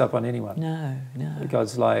never gives up on anyone. No.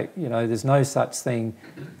 God's like, there's no such thing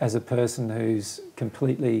as a person who's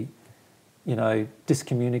completely,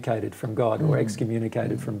 discommunicated from God or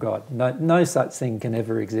excommunicated from God. No such thing can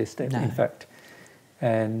ever exist, in fact.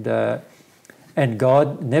 And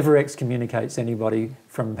God never excommunicates anybody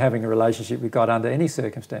from having a relationship with God under any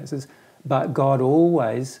circumstances, but God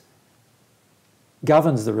always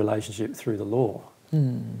governs the relationship through the law.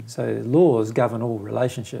 So laws govern all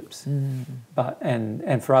relationships.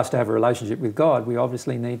 And for us to have a relationship with God, we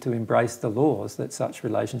obviously need to embrace the laws that such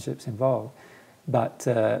relationships involve. But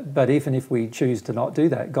even if we choose to not do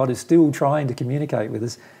that, God is still trying to communicate with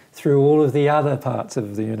us through all of the other parts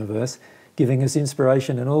of the universe, giving us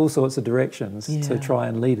inspiration in all sorts of directions to try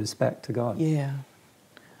and lead us back to God. Yeah.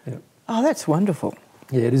 Oh, that's wonderful.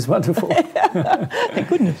 Yeah, it is wonderful. Thank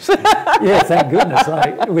goodness. Yeah, thank goodness.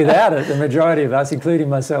 Without it, the majority of us, including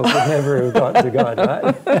myself, would never have got to God,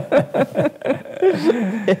 right?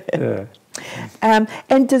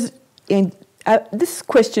 This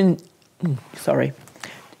question,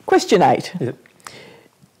 question 8. Yep.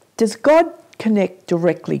 Does God connect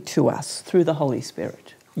directly to us through the Holy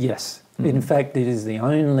Spirit? Yes. In fact, it is the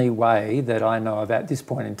only way that I know of at this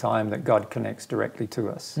point in time that God connects directly to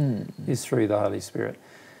us is through the Holy Spirit.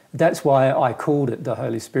 That's why I called it the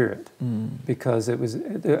Holy Spirit, because it was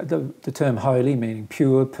the term holy meaning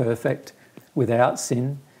pure, perfect, without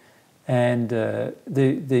sin. And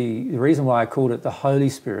the reason why I called it the Holy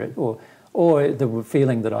Spirit, or the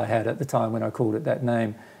feeling that I had at the time when I called it that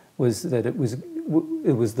name, was that it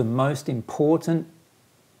was the most important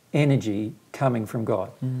energy coming from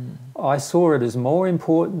God. I saw it as more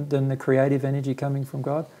important than the creative energy coming from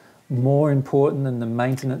God, more important than the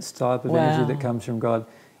maintenance type of energy that comes from God,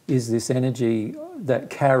 is this energy that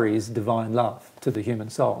carries divine love to the human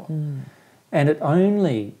soul. And it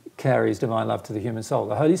only carries divine love to the human soul.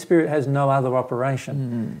 The Holy Spirit has no other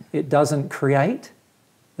operation. It doesn't create.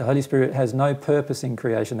 The Holy Spirit has no purpose in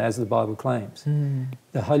creation, as the Bible claims.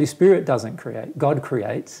 The Holy Spirit doesn't create. God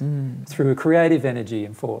creates through a creative energy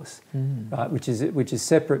and force, right, which is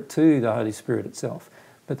separate to the Holy Spirit itself.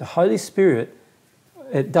 But the Holy Spirit,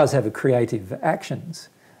 it does have a creative actions,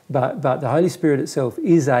 but the Holy Spirit itself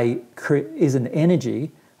is an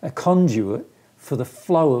energy, a conduit for the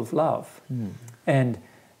flow of love, and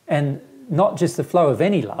not just the flow of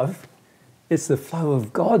any love. It's the flow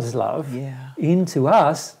of God's love into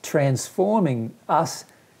us, transforming us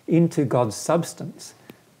into God's substance.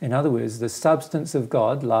 In other words, the substance of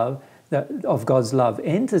God's love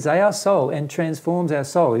enters our soul and transforms our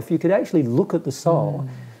soul. If you could actually look at the soul,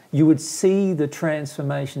 you would see the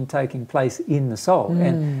transformation taking place in the soul.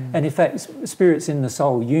 And in fact, spirits in the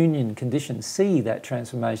soul union condition see that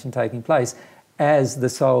transformation taking place as the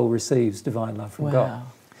soul receives divine love from God.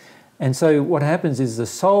 And so what happens is the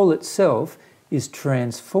soul itself is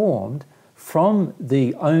transformed from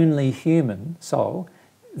the only human soul,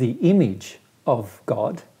 the image of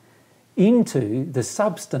God, into the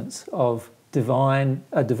substance of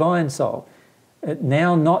a divine soul.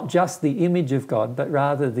 Now not just the image of God, but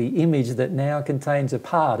rather the image that now contains a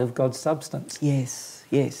part of God's substance. Yes,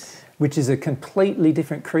 yes. Which is a completely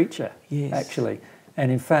different creature, actually.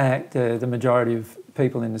 And in fact, the majority of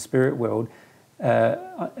people in the spirit world,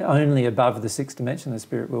 only above the sixth dimension of the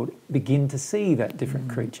spirit world, begin to see that different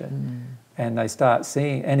creature. And they start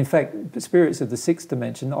seeing, and in fact, spirits of the sixth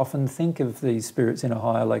dimension often think of these spirits in a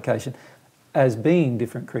higher location as being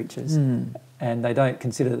different creatures. And they don't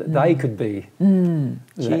consider that they could be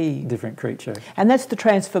that different creature. And that's the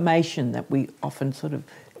transformation that we often sort of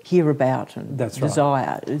hear about and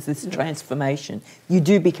desire, is this transformation. You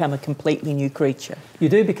do become a completely new creature. You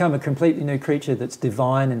do become a completely new creature that's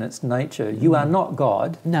divine in its nature. You are not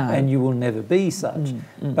God, and you will never be such.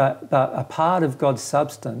 But a part of God's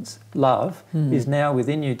substance, love, is now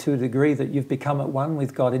within you to a degree that you've become at one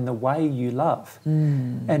with God in the way you love.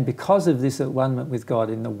 And because of this at one with God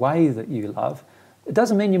in the way that you love, it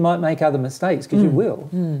doesn't mean you might make other mistakes, because you will.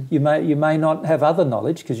 You may not have other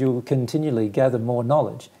knowledge, because you'll continually gather more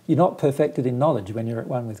knowledge. You're not perfected in knowledge when you're at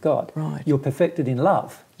one with God. Right. You're perfected in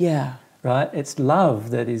love. Yeah. Right? It's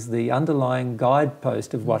love that is the underlying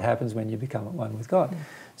guidepost of what happens when you become at one with God.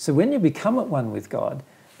 So when you become at one with God,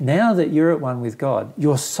 now that you're at one with God,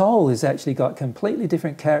 your soul has actually got completely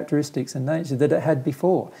different characteristics and nature that it had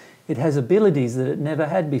before. It has abilities that it never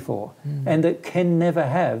had before, and that can never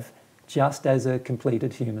have just as a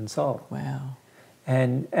completed human soul. Wow.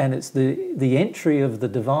 And it's the entry of the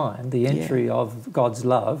divine, the entry of God's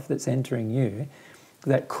love that's entering you,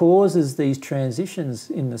 that causes these transitions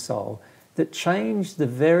in the soul that change the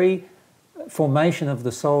very formation of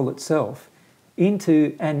the soul itself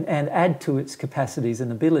into and add to its capacities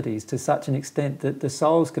and abilities to such an extent that the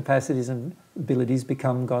soul's capacities and abilities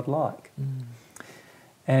become godlike.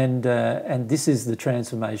 And this is the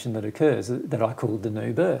transformation that occurs, that I call the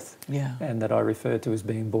new birth, and that I refer to as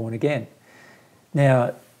being born again.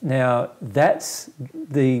 Now that's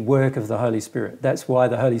the work of the Holy Spirit. That's why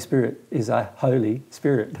the Holy Spirit is a Holy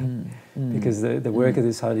Spirit, because the work of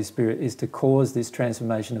this Holy Spirit is to cause this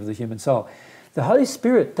transformation of the human soul. The Holy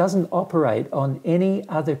Spirit doesn't operate on any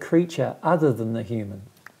other creature other than the human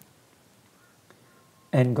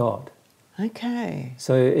and God. Okay.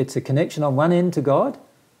 So it's a connection on one end to God,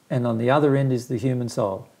 and on the other end is the human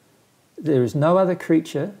soul. There is no other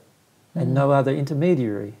creature and no other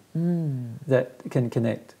intermediary that can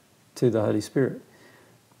connect to the Holy Spirit.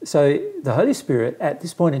 So the Holy Spirit at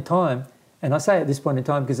this point in time, and I say at this point in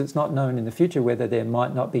time because it's not known in the future whether there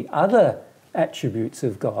might not be other attributes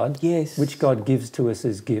of God, which God gives to us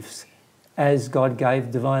as gifts, as God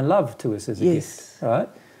gave divine love to us as a gift, right?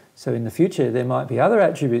 So in the future there might be other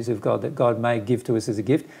attributes of God that God may give to us as a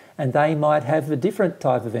gift, and they might have a different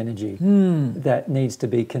type of energy that needs to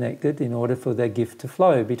be connected in order for their gift to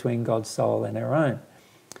flow between God's soul and our own.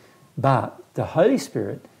 But the Holy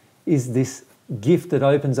Spirit is this gift that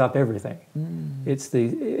opens up everything. It's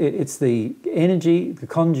the energy, the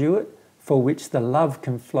conduit for which the love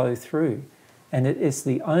can flow through. And it's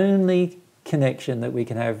the only connection that we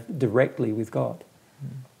can have directly with God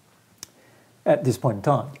at this point in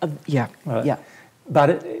time. Yeah, Right? yeah.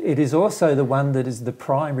 But it is also the one that is the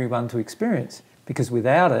primary one to experience, because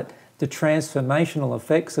without it, the transformational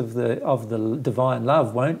effects of the divine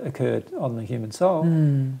love won't occur on the human soul.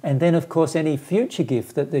 And then, of course, any future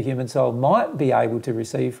gift that the human soul might be able to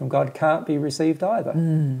receive from God can't be received either.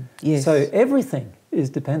 Yes. So everything is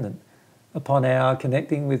dependent upon our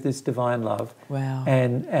connecting with this divine love. Wow.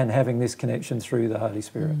 and having this connection through the Holy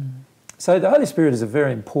Spirit. So the Holy Spirit is a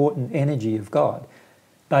very important energy of God,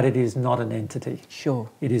 but it is not an entity. Sure.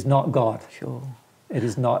 It is not God. Sure. It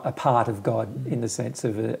is not a part of God in the sense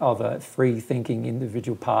of a free-thinking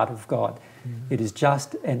individual part of God. It is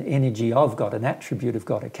just an energy of God, an attribute of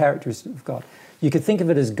God, a characteristic of God. You could think of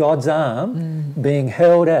it as God's arm being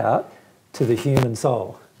held out to the human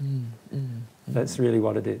soul. That's really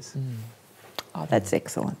what it is. Oh, that's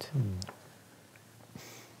excellent.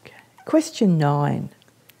 Okay. Question 9.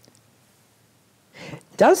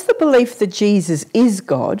 Does the belief that Jesus is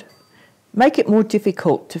God make it more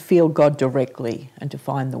difficult to feel God directly and to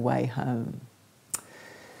find the way home?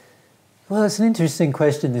 Well, it's an interesting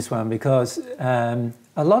question, this one, because a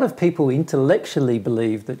lot of people intellectually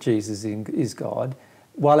believe that Jesus is God,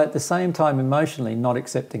 while at the same time emotionally not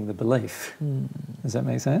accepting the belief. Does that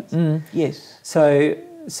make sense? Yes.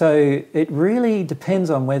 So it really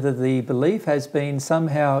depends on whether the belief has been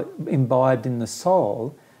somehow imbibed in the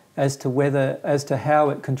soul as to how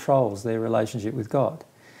it controls their relationship with God.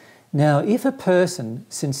 Now, if a person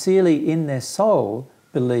sincerely in their soul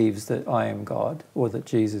believes that I am God or that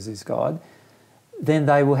Jesus is God, then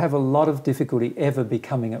they will have a lot of difficulty ever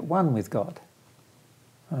becoming at one with God.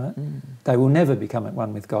 Right? They will never become at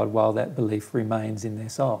one with God while that belief remains in their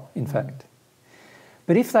soul, in fact.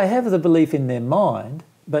 But if they have the belief in their mind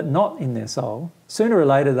but not in their soul, sooner or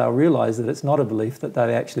later they'll realise that it's not a belief that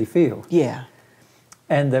they actually feel. Yeah.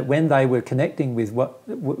 And that when they were connecting with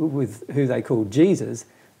who they called Jesus,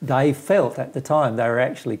 they felt at the time they were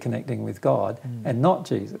actually connecting with God and not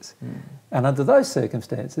Jesus. And under those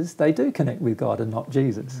circumstances, they do connect with God and not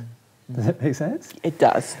Jesus. Does that make sense? It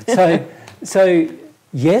does. So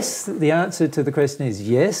yes, the answer to the question is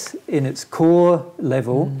yes, in its core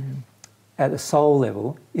level, at a soul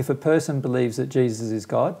level, if a person believes that Jesus is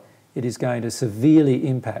God, it is going to severely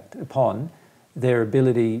impact upon their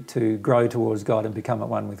ability to grow towards God and become at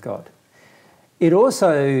one with God. It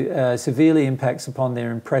also severely impacts upon their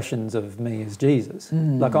impressions of me as Jesus.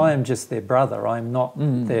 Like, I am just their brother. I'm not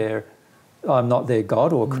their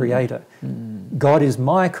God or creator. God is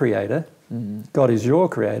my creator. God is your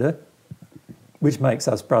creator, which makes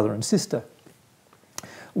us brother and sister.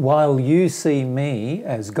 While you see me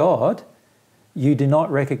as God, you do not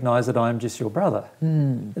recognise that I'm just your brother.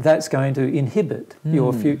 That's going to inhibit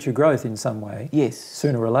your future growth in some way, Yes.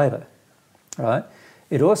 sooner or later, right?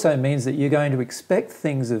 It also means that you're going to expect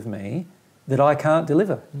things of me that I can't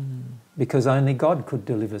deliver because only God could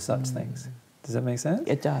deliver such things. Does that make sense?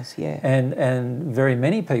 It does, yeah. And very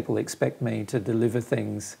many people expect me to deliver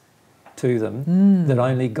things to them that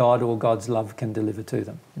only God or God's love can deliver to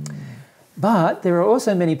them. But there are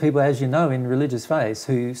also many people, as you know, in religious faiths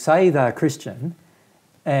who say they're Christian,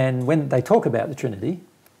 and when they talk about the Trinity,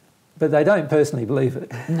 but they don't personally believe it.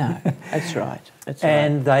 No, that's right. That's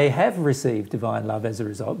And they have received divine love as a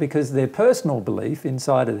result, because their personal belief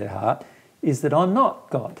inside of their heart is that I'm not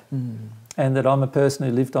God and that I'm a person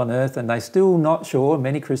who lived on earth, and they're still not sure.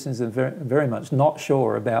 Many Christians are very, very much not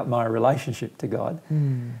sure about my relationship to God.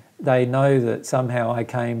 They know that somehow I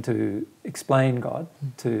came to explain God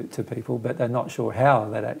to people, but they're not sure how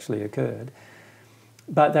that actually occurred.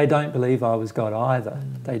 But they don't believe I was God either.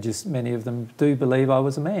 They just, many of them do believe I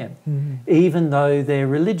was a man, even though their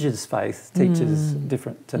religious faith teaches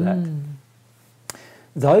different to that.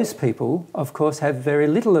 Those people, of course, have very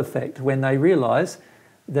little effect when they realise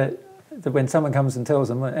that when someone comes and tells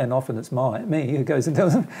them, and often it's me who goes and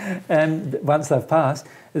tells them, and once they've passed,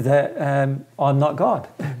 that I'm not God.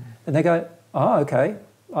 And they go, oh, okay,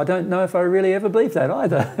 I don't know if I really ever believed that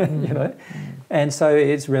either, you know. And so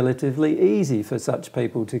it's relatively easy for such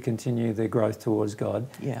people to continue their growth towards God.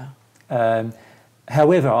 Yeah.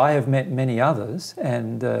 However, I have met many others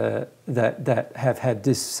and that have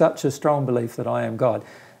had such a strong belief that I am God,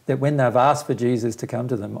 that when they've asked for Jesus to come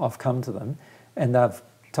to them, I've come to them, and they've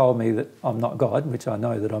told me that I'm not God, which I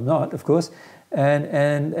know that I'm not, of course, and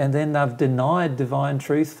then they've denied divine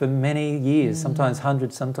truth for many years, sometimes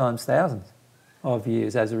hundreds, sometimes thousands of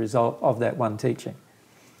years as a result of that one teaching.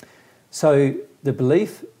 So the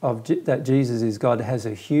belief that Jesus is God has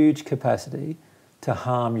a huge capacity to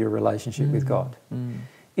harm your relationship with God.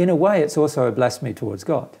 In in a way it's also a blasphemy towards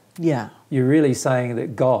God. Yeah. You're really saying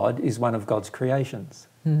that God is one of God's creations.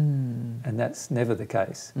 And that's never the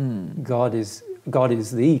case. God is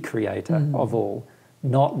the creator of all,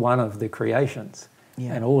 not one of the creations.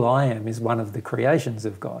 Yeah. And all I am is one of the creations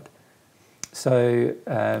of God. So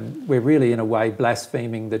we're really in a way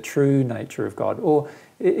blaspheming the true nature of God. Or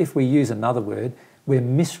if we use another word, we're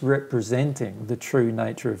misrepresenting the true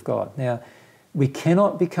nature of God. Now, we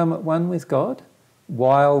cannot become at one with God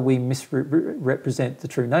while we misrepresent the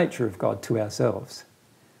true nature of God to ourselves.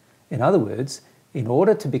 In other words, in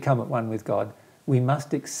order to become at one with God, we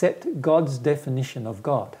must accept God's definition of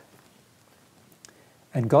God.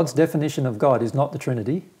 And God's definition of God is not the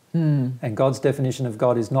Trinity, and God's definition of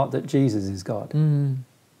God is not that Jesus is God.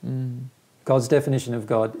 God's definition of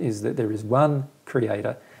God is that there is one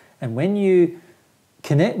creator, and when you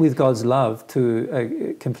connect with God's love to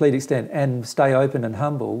a complete extent and stay open and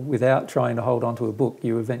humble without trying to hold on to a book,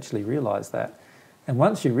 you eventually realise that. And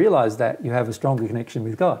once you realise that, you have a stronger connection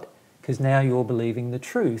with God, because now you're believing the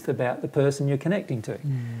truth about the person you're connecting to.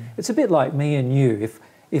 It's a bit like me and you.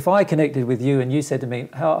 If I connected with you and you said to me,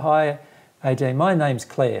 "Hi, AJ, my name's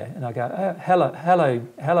Claire," and I go, "Oh, hello,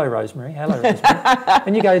 Rosemary, hello, Rosemary,"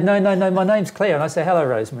 and you go, "No, my name's Claire," and I say, "Hello,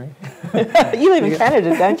 Rosemary." You live in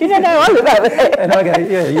Canada, don't you? No, I live over there. And I go,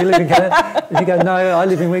 "Yeah, you live in Canada?" And you go, "No, I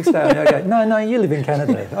live in Wilkesdale." And I go, No, you live in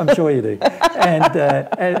Canada. I'm sure you do.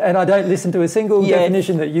 And I don't listen to a single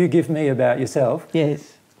definition that you give me about yourself.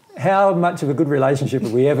 Yes. How much of a good relationship are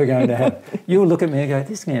we ever going to have? You'll look at me and go,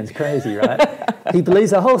 "This man's crazy, right? He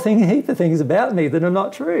believes a heap of things about me that are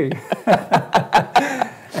not true."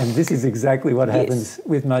 And this is exactly what happens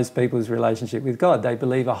with most people's relationship with God. They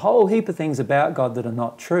believe a whole heap of things about God that are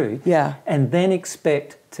not true, and then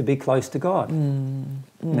expect to be close to God.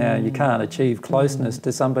 Now, you can't achieve closeness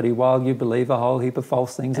to somebody while you believe a whole heap of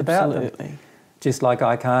false things about them. Just like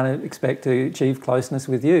I can't expect to achieve closeness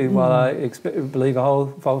with you while I believe a whole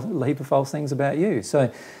heap of false things about you.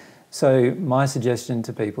 So my suggestion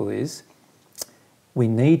to people is we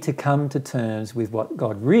need to come to terms with what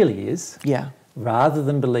God really is, rather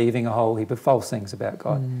than believing a whole heap of false things about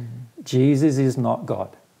God. Jesus is not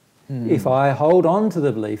God. If I hold on to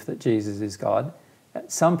the belief that Jesus is God,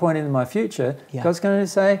 at some point in my future, God's going to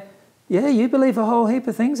say, "Yeah, you believe a whole heap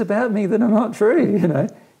of things about me that are not true,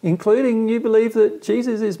 including you believe that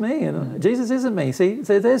Jesus is me, and Jesus isn't me. See,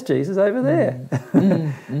 so there's Jesus over there."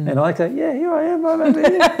 And I go, "Yeah, here I am, I'm over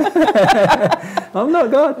here. I'm not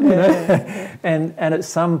God." And at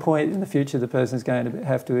some point in the future, the person's going to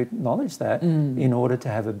have to acknowledge that in order to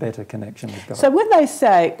have a better connection with God. So when they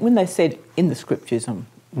said in the scriptures, I'm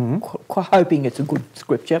quite hoping it's a good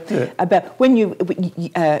scripture, about when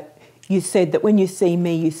you said that when you see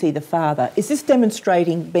me, you see the Father. Is this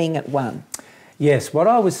demonstrating being at one? Yes, what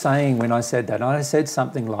I was saying when I said that, I said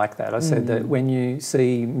something like that. I said that when you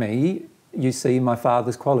see me, you see my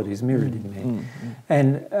Father's qualities mirrored in me.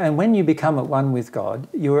 And when you become at one with God,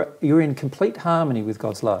 you're in complete harmony with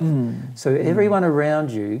God's love. So everyone around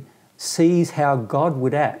you sees how God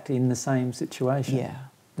would act in the same situation.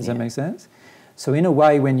 Does that make sense? So in a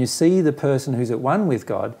way, when you see the person who's at one with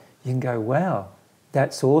God, you can go, "Wow,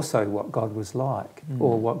 that's also what God was like,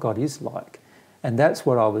 or what God is like." And that's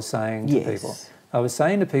what I was saying to people. I was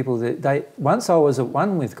saying to people that once I was at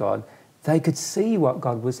one with God, they could see what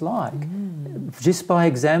God was like. Just by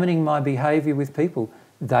examining my behaviour with people,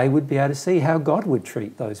 they would be able to see how God would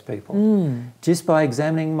treat those people. Just by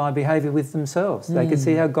examining my behaviour with themselves, they could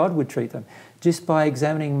see how God would treat them. Just by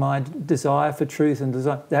examining my desire for truth and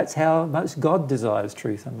desire, that's how much God desires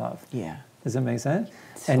truth and love. Does that make sense?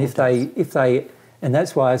 And if they, and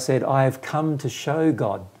that's why I said, I have come to show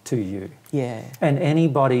God to you. And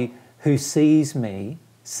anybody who sees me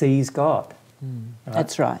sees God. Right?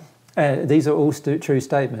 That's right. These are all true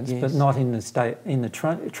statements, but not in the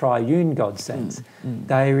triune God sense.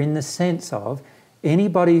 They are in the sense of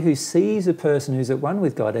anybody who sees a person who's at one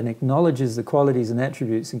with God and acknowledges the qualities and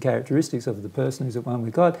attributes and characteristics of the person who's at one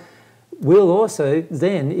with God will also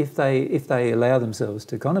then, if they allow themselves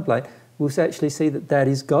to contemplate, will actually see that that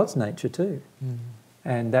is God's nature too.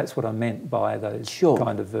 And that's what I meant by those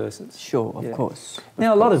kind of verses. Of course.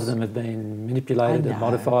 Now, a lot of them have been manipulated and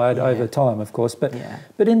modified over time, of course, but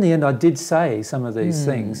in the end I did say some of these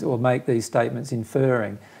things or make these statements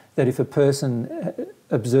inferring that if a person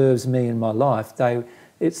observes me in my life,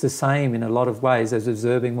 it's the same in a lot of ways as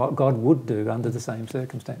observing what God would do under the same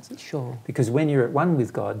circumstances. Because when you're at one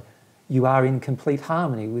with God, you are in complete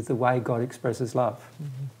harmony with the way God expresses love.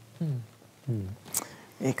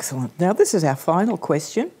 Excellent. Now, this is our final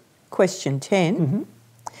question, question 10.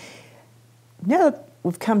 Now that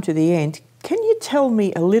we've come to the end, can you tell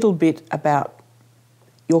me a little bit about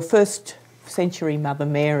your first century Mother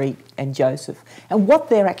Mary and Joseph and what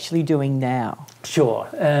they're actually doing now. Sure.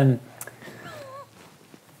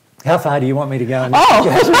 How far do you want me to go?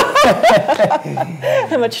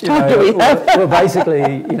 How much time do we have? Well,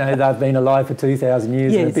 basically, they've been alive for 2,000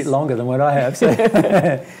 years and a bit longer than what I have. So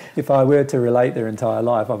if I were to relate their entire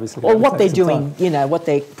life, obviously... Or what they're doing, what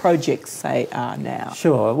their projects say are now.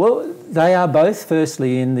 Sure. Well, they are both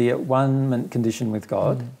firstly in the at-one-ment condition with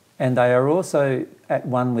God, and they are also at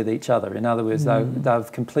one with each other. In other words,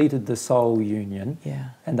 they've completed the soul union,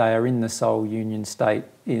 and they are in the soul union state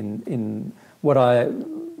in what I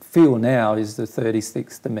feel now is the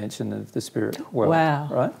 36th dimension of the spirit world. Wow.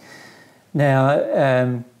 Right? Now,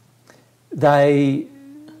 they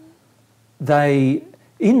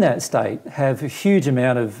in that state have a huge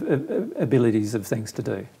amount of abilities of things to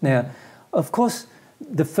do. Now, of course,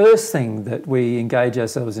 the first thing that we engage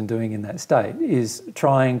ourselves in doing in that state is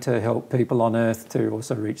trying to help people on earth to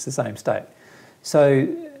also reach the same state. So,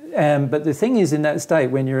 but the thing is, in that state,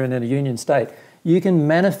 when you're in a union state, you can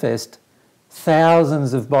manifest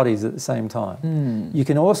thousands of bodies at the same time. You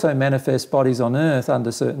can also manifest bodies on earth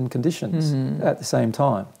under certain conditions at the same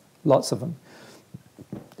time, lots of them.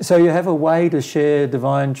 So you have a way to share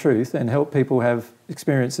divine truth and help people have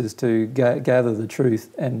experiences to gather the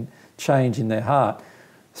truth and change in their heart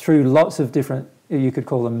through lots of different, you could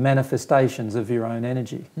call them manifestations of your own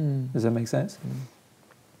energy. Does that make sense?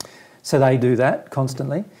 So they do that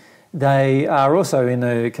constantly. They are also in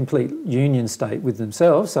a complete union state with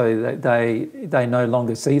themselves, so that they no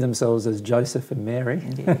longer see themselves as Joseph and Mary.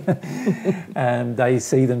 And they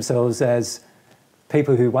see themselves as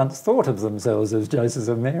people who once thought of themselves as Joseph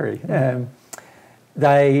and Mary.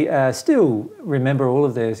 They still remember all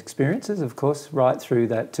of their experiences, of course, right through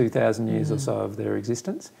that 2,000 years or so of their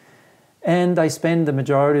existence. And they spend the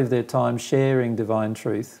majority of their time sharing divine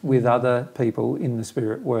truth with other people in the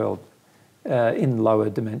spirit world. In lower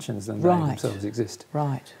dimensions than they themselves exist.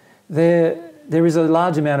 Right. There is a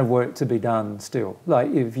large amount of work to be done still. Like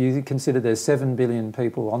if you consider there's 7 billion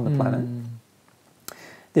people on the planet,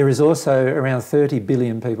 there is also around 30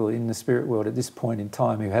 billion people in the spirit world at this point in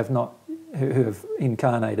time who have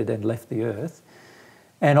incarnated and left the earth.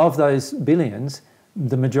 And of those billions,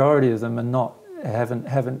 the majority of them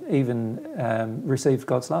haven't even received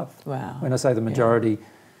God's love. Wow. When I say the majority,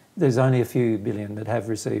 there's only a few billion that have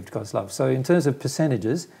received God's love. So in terms of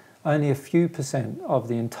percentages, only a few % of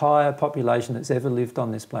the entire population that's ever lived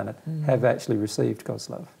on this planet have actually received God's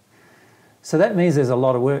love. So that means there's a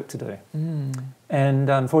lot of work to do. And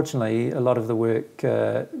unfortunately, a lot of the work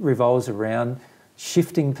revolves around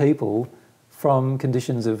shifting people from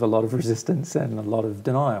conditions of a lot of resistance and a lot of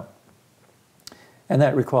denial. And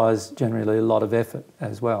that requires generally a lot of effort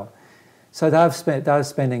as well. So they're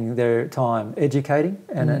spending their time educating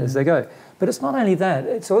and as they go. But it's not only that,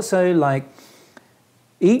 it's also like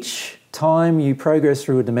each time you progress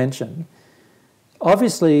through a dimension,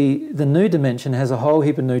 obviously the new dimension has a whole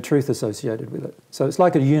heap of new truth associated with it. So it's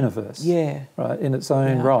like a universe, right, in its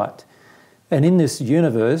own right. And in this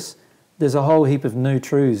universe, there's a whole heap of new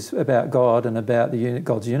truths about God and about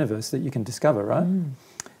God's universe that you can discover, right?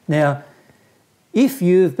 Now, if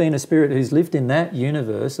you've been a spirit who's lived in that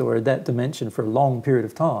universe or that dimension for a long period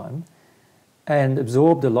of time and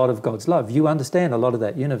absorbed a lot of God's love, you understand a lot of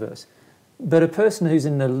that universe. But a person who's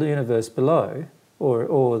in the universe below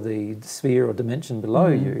or the sphere or dimension below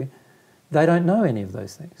you, they don't know any of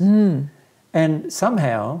those things. And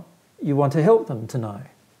somehow you want to help them to know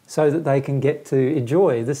so that they can get to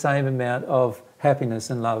enjoy the same amount of happiness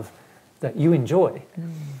and love that you enjoy.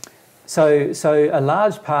 So a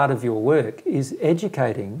large part of your work is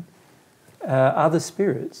educating other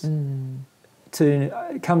spirits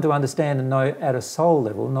to come to understand and know at a soul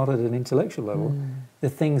level, not at an intellectual level, the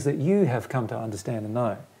things that you have come to understand and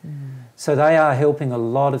know. So they are helping a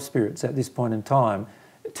lot of spirits at this point in time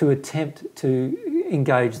to attempt to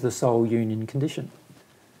engage the soul union condition.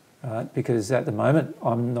 Right? Because at the moment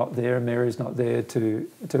I'm not there, Mary's not there to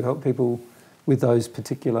help people with those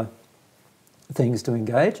particular things to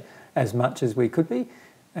engage as much as we could be,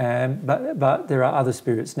 but there are other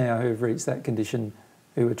spirits now who have reached that condition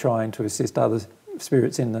who are trying to assist other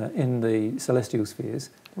spirits in the celestial spheres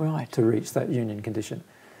to reach that union condition.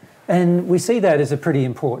 And we see that as a pretty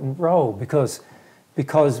important role because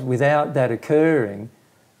without that occurring,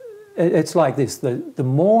 it's like this, the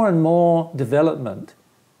more and more development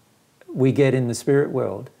we get in the spirit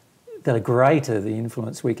world, the greater the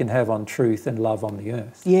influence we can have on truth and love on the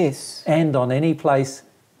earth. Yes. And on any place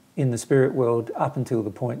in the spirit world up until the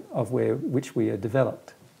point of which we are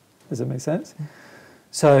developed. Does that make sense?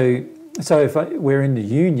 So So if we're in the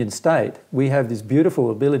union state, we have this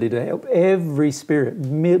beautiful ability to help every spirit,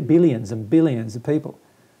 billions and billions of people,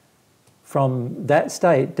 from that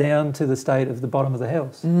state down to the state of the bottom of the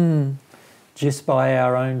hells, just by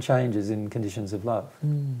our own changes in conditions of love,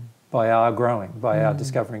 by our growing, by our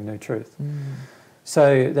discovering new truth.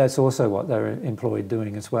 So that's also what they're employed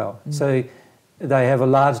doing as well. So they have a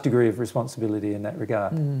large degree of responsibility in that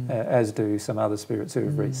regard, as do some other spirits who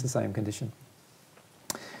have reached the same condition.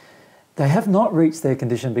 They have not reached their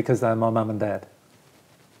condition because they're my mum and dad.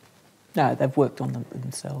 No, they've worked on them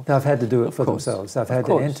themselves. They've had to do it for themselves. They've had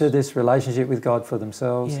to enter this relationship with God for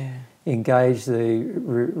themselves, engage the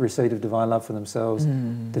receipt of divine love for themselves,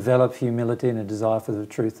 develop humility and a desire for the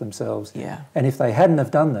truth themselves. And if they hadn't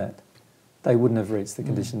have done that, they wouldn't have reached the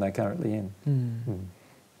condition they're currently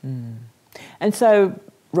in. And so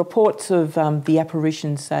reports of the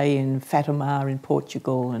apparitions, say, in Fatima in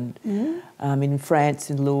Portugal and in France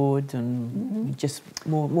in Lourdes and just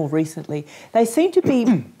more recently, they seem to be,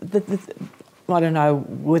 I don't know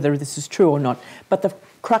whether this is true or not, but the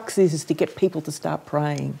crux is to get people to start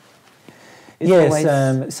praying.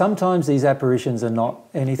 Yes, sometimes these apparitions are not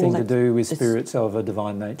anything to do with spirits of a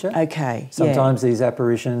divine nature. Okay. Sometimes these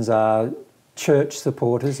apparitions are church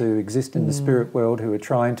supporters who exist in the spirit world who are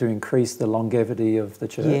trying to increase the longevity of the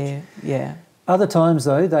church. Other times,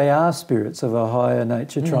 though, they are spirits of a higher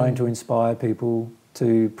nature trying to inspire people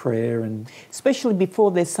to prayer and... Especially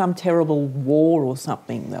before there's some terrible war or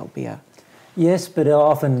something, there'll be a... Yes, but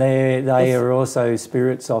often they are also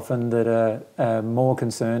spirits often that are more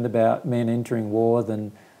concerned about men entering war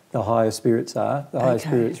than the higher spirits are. The higher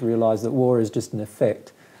spirits realise that war is just an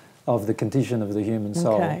effect of the condition of the human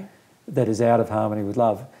soul that is out of harmony with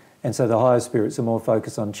love. And so the higher spirits are more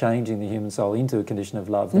focused on changing the human soul into a condition of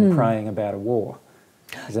love than praying about a war.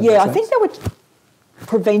 I think they were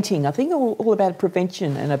preventing. I think all about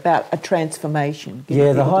prevention and about a transformation.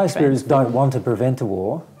 Yeah, the higher spirits don't want to prevent a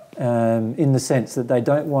war in the sense that they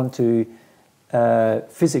don't want to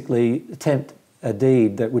physically attempt a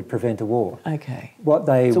deed that would prevent a war. Okay. What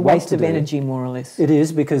they it's a waste of energy, more or less. It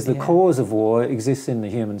is, because the cause of war exists in the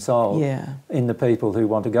human soul, in the people who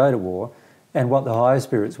want to go to war, and what the higher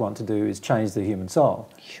spirits want to do is change the human soul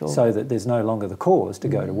so that there's no longer the cause to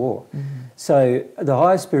go to war. So the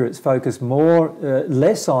higher spirits focus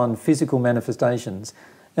less on physical manifestations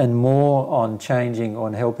and more on changing,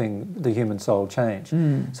 on helping the human soul change.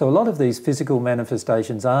 So a lot of these physical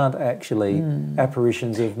manifestations aren't actually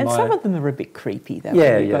apparitions of and some of them are a bit creepy, though.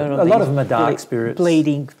 A lot of them are dark spirits.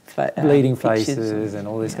 Bleeding faces and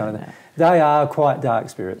all this kind of thing. They are quite dark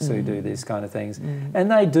spirits who do these kind of things. And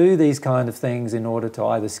they do these kind of things in order to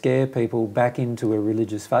either scare people back into a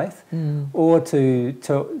religious faith or to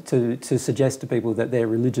suggest to people that their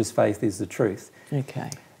religious faith is the truth. Okay.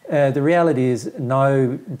 The reality is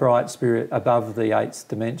no bright spirit above the 8th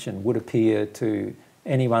dimension would appear to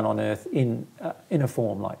anyone on earth in a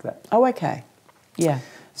form like that. Oh, okay. Yeah.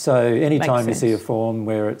 So anytime you see a form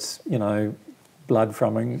where it's, blood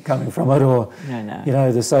coming from it or,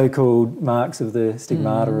 the so-called marks of the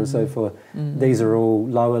stigmata or so forth, these are all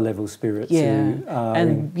lower level spirits who are...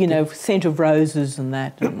 And, scent of roses and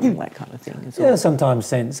that and all that kind of thing as well. Yeah, sometimes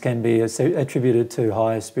scents can be attributed to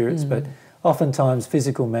higher spirits, but... Oftentimes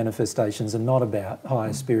physical manifestations are not about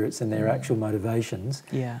higher spirits and their actual motivations,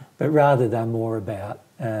 but rather they're more about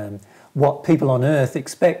what people on earth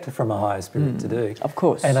expect from a higher spirit to do. Of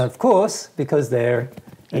course. And of course, because their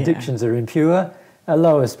addictions are impure, a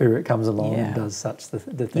lower spirit comes along and does such the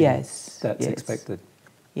thing that's expected.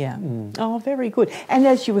 Yeah. Oh, very good. And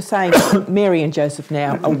as you were saying, Mary and Joseph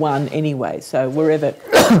now are one anyway, so wherever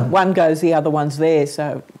one goes, the other one's there,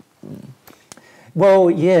 so...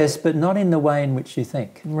 Well, yes, but not in the way in which you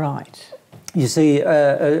think. Right. You see,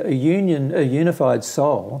 a unified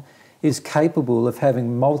soul is capable of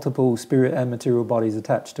having multiple spirit and material bodies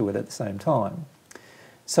attached to it at the same time.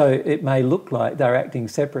 So it may look like they're acting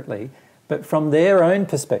separately, but from their own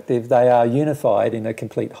perspective, they are unified in a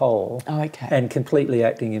complete whole and completely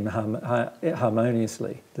acting in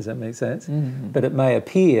harmoniously. Does that make sense? But it may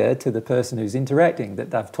appear to the person who's interacting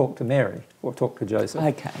that they've talked to Mary or talked to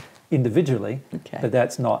Joseph. Individually, but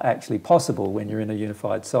that's not actually possible when you're in a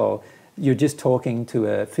unified soul. You're just talking to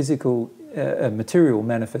a physical, a material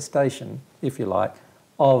manifestation, if you like,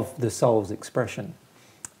 of the soul's expression.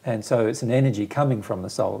 And so it's an energy coming from the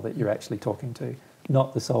soul that you're actually talking to,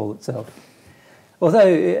 not the soul itself.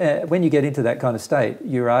 Although when you get into that kind of state,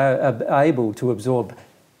 you're able to absorb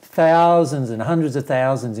thousands and hundreds of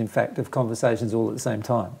thousands, in fact, of conversations all at the same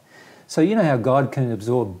time. So you know how God can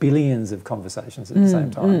absorb billions of conversations at the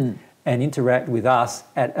same time and interact with us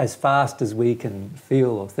as fast as we can feel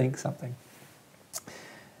or think something.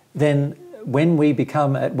 then when we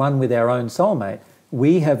become at one with our own soulmate,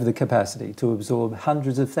 we have the capacity to absorb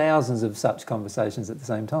hundreds of thousands of such conversations at the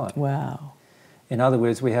same time. Wow. In other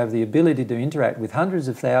words, we have the ability to interact with hundreds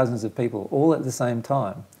of thousands of people all at the same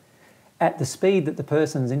time at the speed that the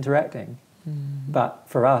person's interacting. But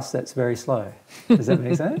for us, that's very slow. Does that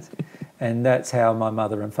make sense? And that's how my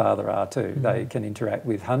mother and father are too. They can interact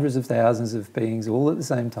with hundreds of thousands of beings all at the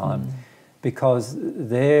same time because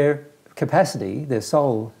their capacity, their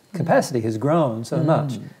soul capacity has grown so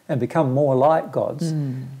much and become more like God's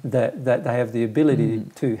that they have the ability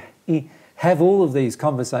to have all of these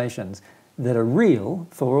conversations that are real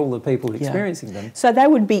for all the people experiencing them. So they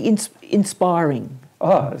would be inspiring.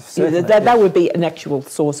 Oh, certainly. That would be an actual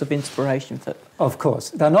source of inspiration for... Of course.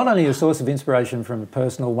 They're not only a source of inspiration from a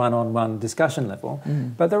personal one-on-one discussion level,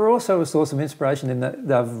 but they're also a source of inspiration in that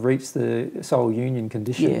they've reached the soul union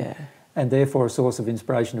condition and therefore a source of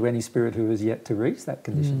inspiration to any spirit who is yet to reach that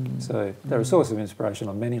condition. So they're a source of inspiration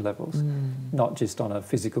on many levels, not just on a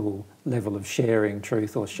physical level of sharing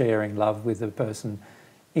truth or sharing love with a person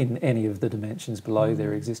in any of the dimensions below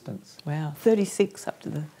their existence. Wow, 36 up to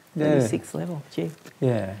the 36th level, gee.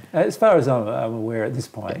 Yeah, as far as I'm aware at this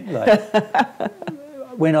point, like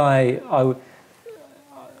when I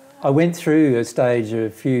went through a stage a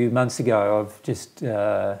few months ago of just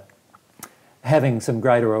having some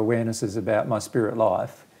greater awarenesses about my spirit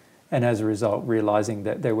life, and as a result realising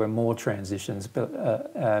that there were more transitions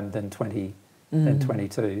than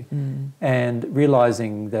 22, and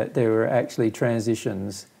realising that there were actually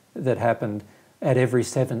transitions that happened at every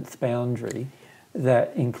seventh boundary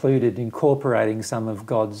that included incorporating some of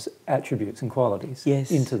God's attributes and qualities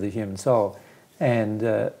into the human soul. And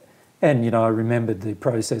you know, I remembered the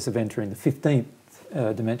process of entering the 15th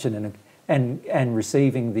dimension and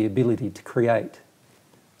receiving the ability to create.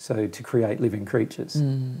 So to create living creatures,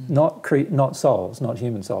 not souls, not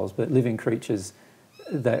human souls, but living creatures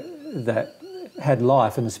that had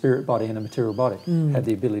life in a spirit body and a material body, had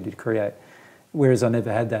the ability to create. Whereas I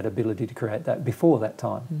never had that ability to create that before that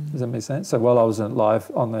time. Does that make sense? So while I was alive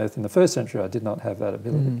on earth in the first century, I did not have that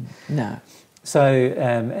ability. No. So,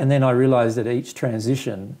 and then I realised that each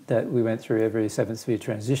transition that we went through, every seventh sphere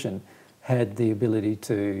transition, had the ability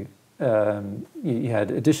to, you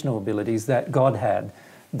had additional abilities that God had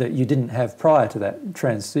that you didn't have prior to that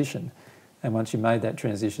transition. And once you made that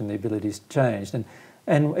transition, the abilities changed.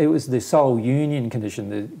 And it was the soul union condition,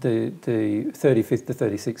 the 35th to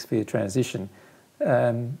 36th sphere transition,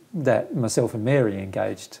 that myself and Mary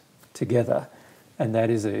engaged together. And that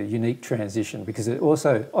is a unique transition because it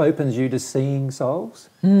also opens you to seeing souls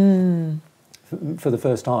for the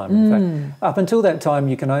first time. In fact, up until that time,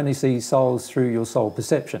 you can only see souls through your soul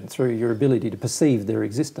perception, through your ability to perceive their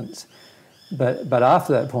existence. But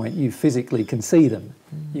after that point, you physically can see them.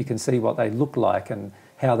 You can see what they look like and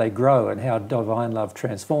how they grow and how divine love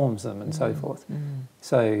transforms them and so forth.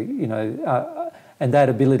 So, you know, and that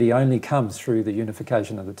ability only comes through the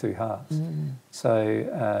unification of the two hearts.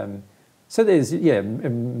 So there's, a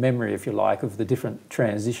memory, if you like, of the different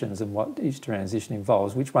transitions and what each transition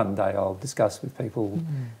involves, which one day I'll discuss with people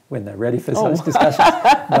when they're ready for such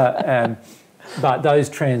discussions. But those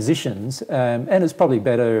transitions, and it's probably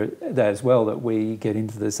better as well that we get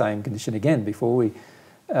into the same condition again before we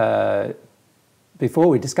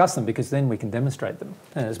discuss them, because then we can demonstrate them.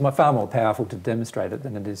 And it's far more powerful to demonstrate it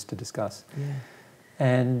than it is to discuss.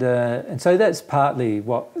 And so that's partly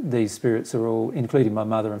what these spirits are all, including my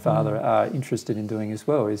mother and father, are interested in doing as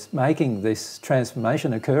well, is making this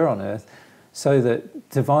transformation occur on earth so that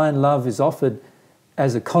divine love is offered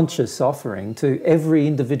as a conscious offering to every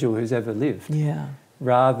individual who's ever lived,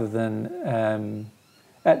 rather than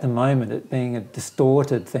at the moment it being a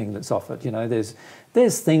distorted thing that's offered. You know, there's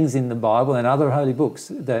things in the Bible and other holy books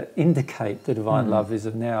that indicate the divine love is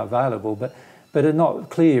now available, but are not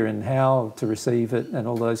clear in how to receive it and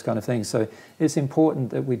all those kind of things. So it's important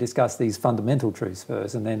that we discuss these fundamental truths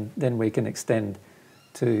first, and then we can extend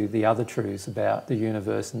to the other truths about the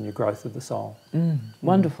universe and the growth of the soul.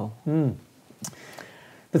 Wonderful.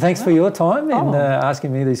 But thanks for your time in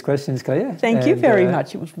asking me these questions, Claire. Thank you very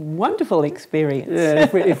much. It was a wonderful experience.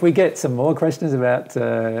 If we get some more questions about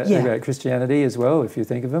Christianity as well, if you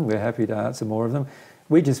think of them, we're happy to answer more of them.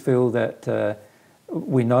 We just feel that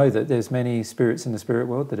we know that there's many spirits in the spirit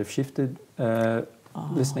world that have shifted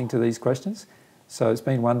listening to these questions. So it's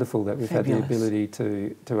been wonderful that we've had the ability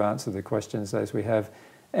to answer the questions as we have.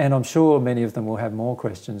 And I'm sure many of them will have more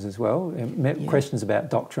questions as well. Questions about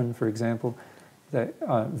doctrine, for example, that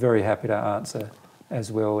I'm very happy to answer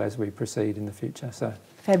as well as we proceed in the future. So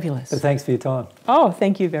fabulous. But thanks for your time. Oh,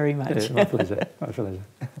 thank you very much. My pleasure. My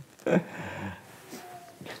pleasure.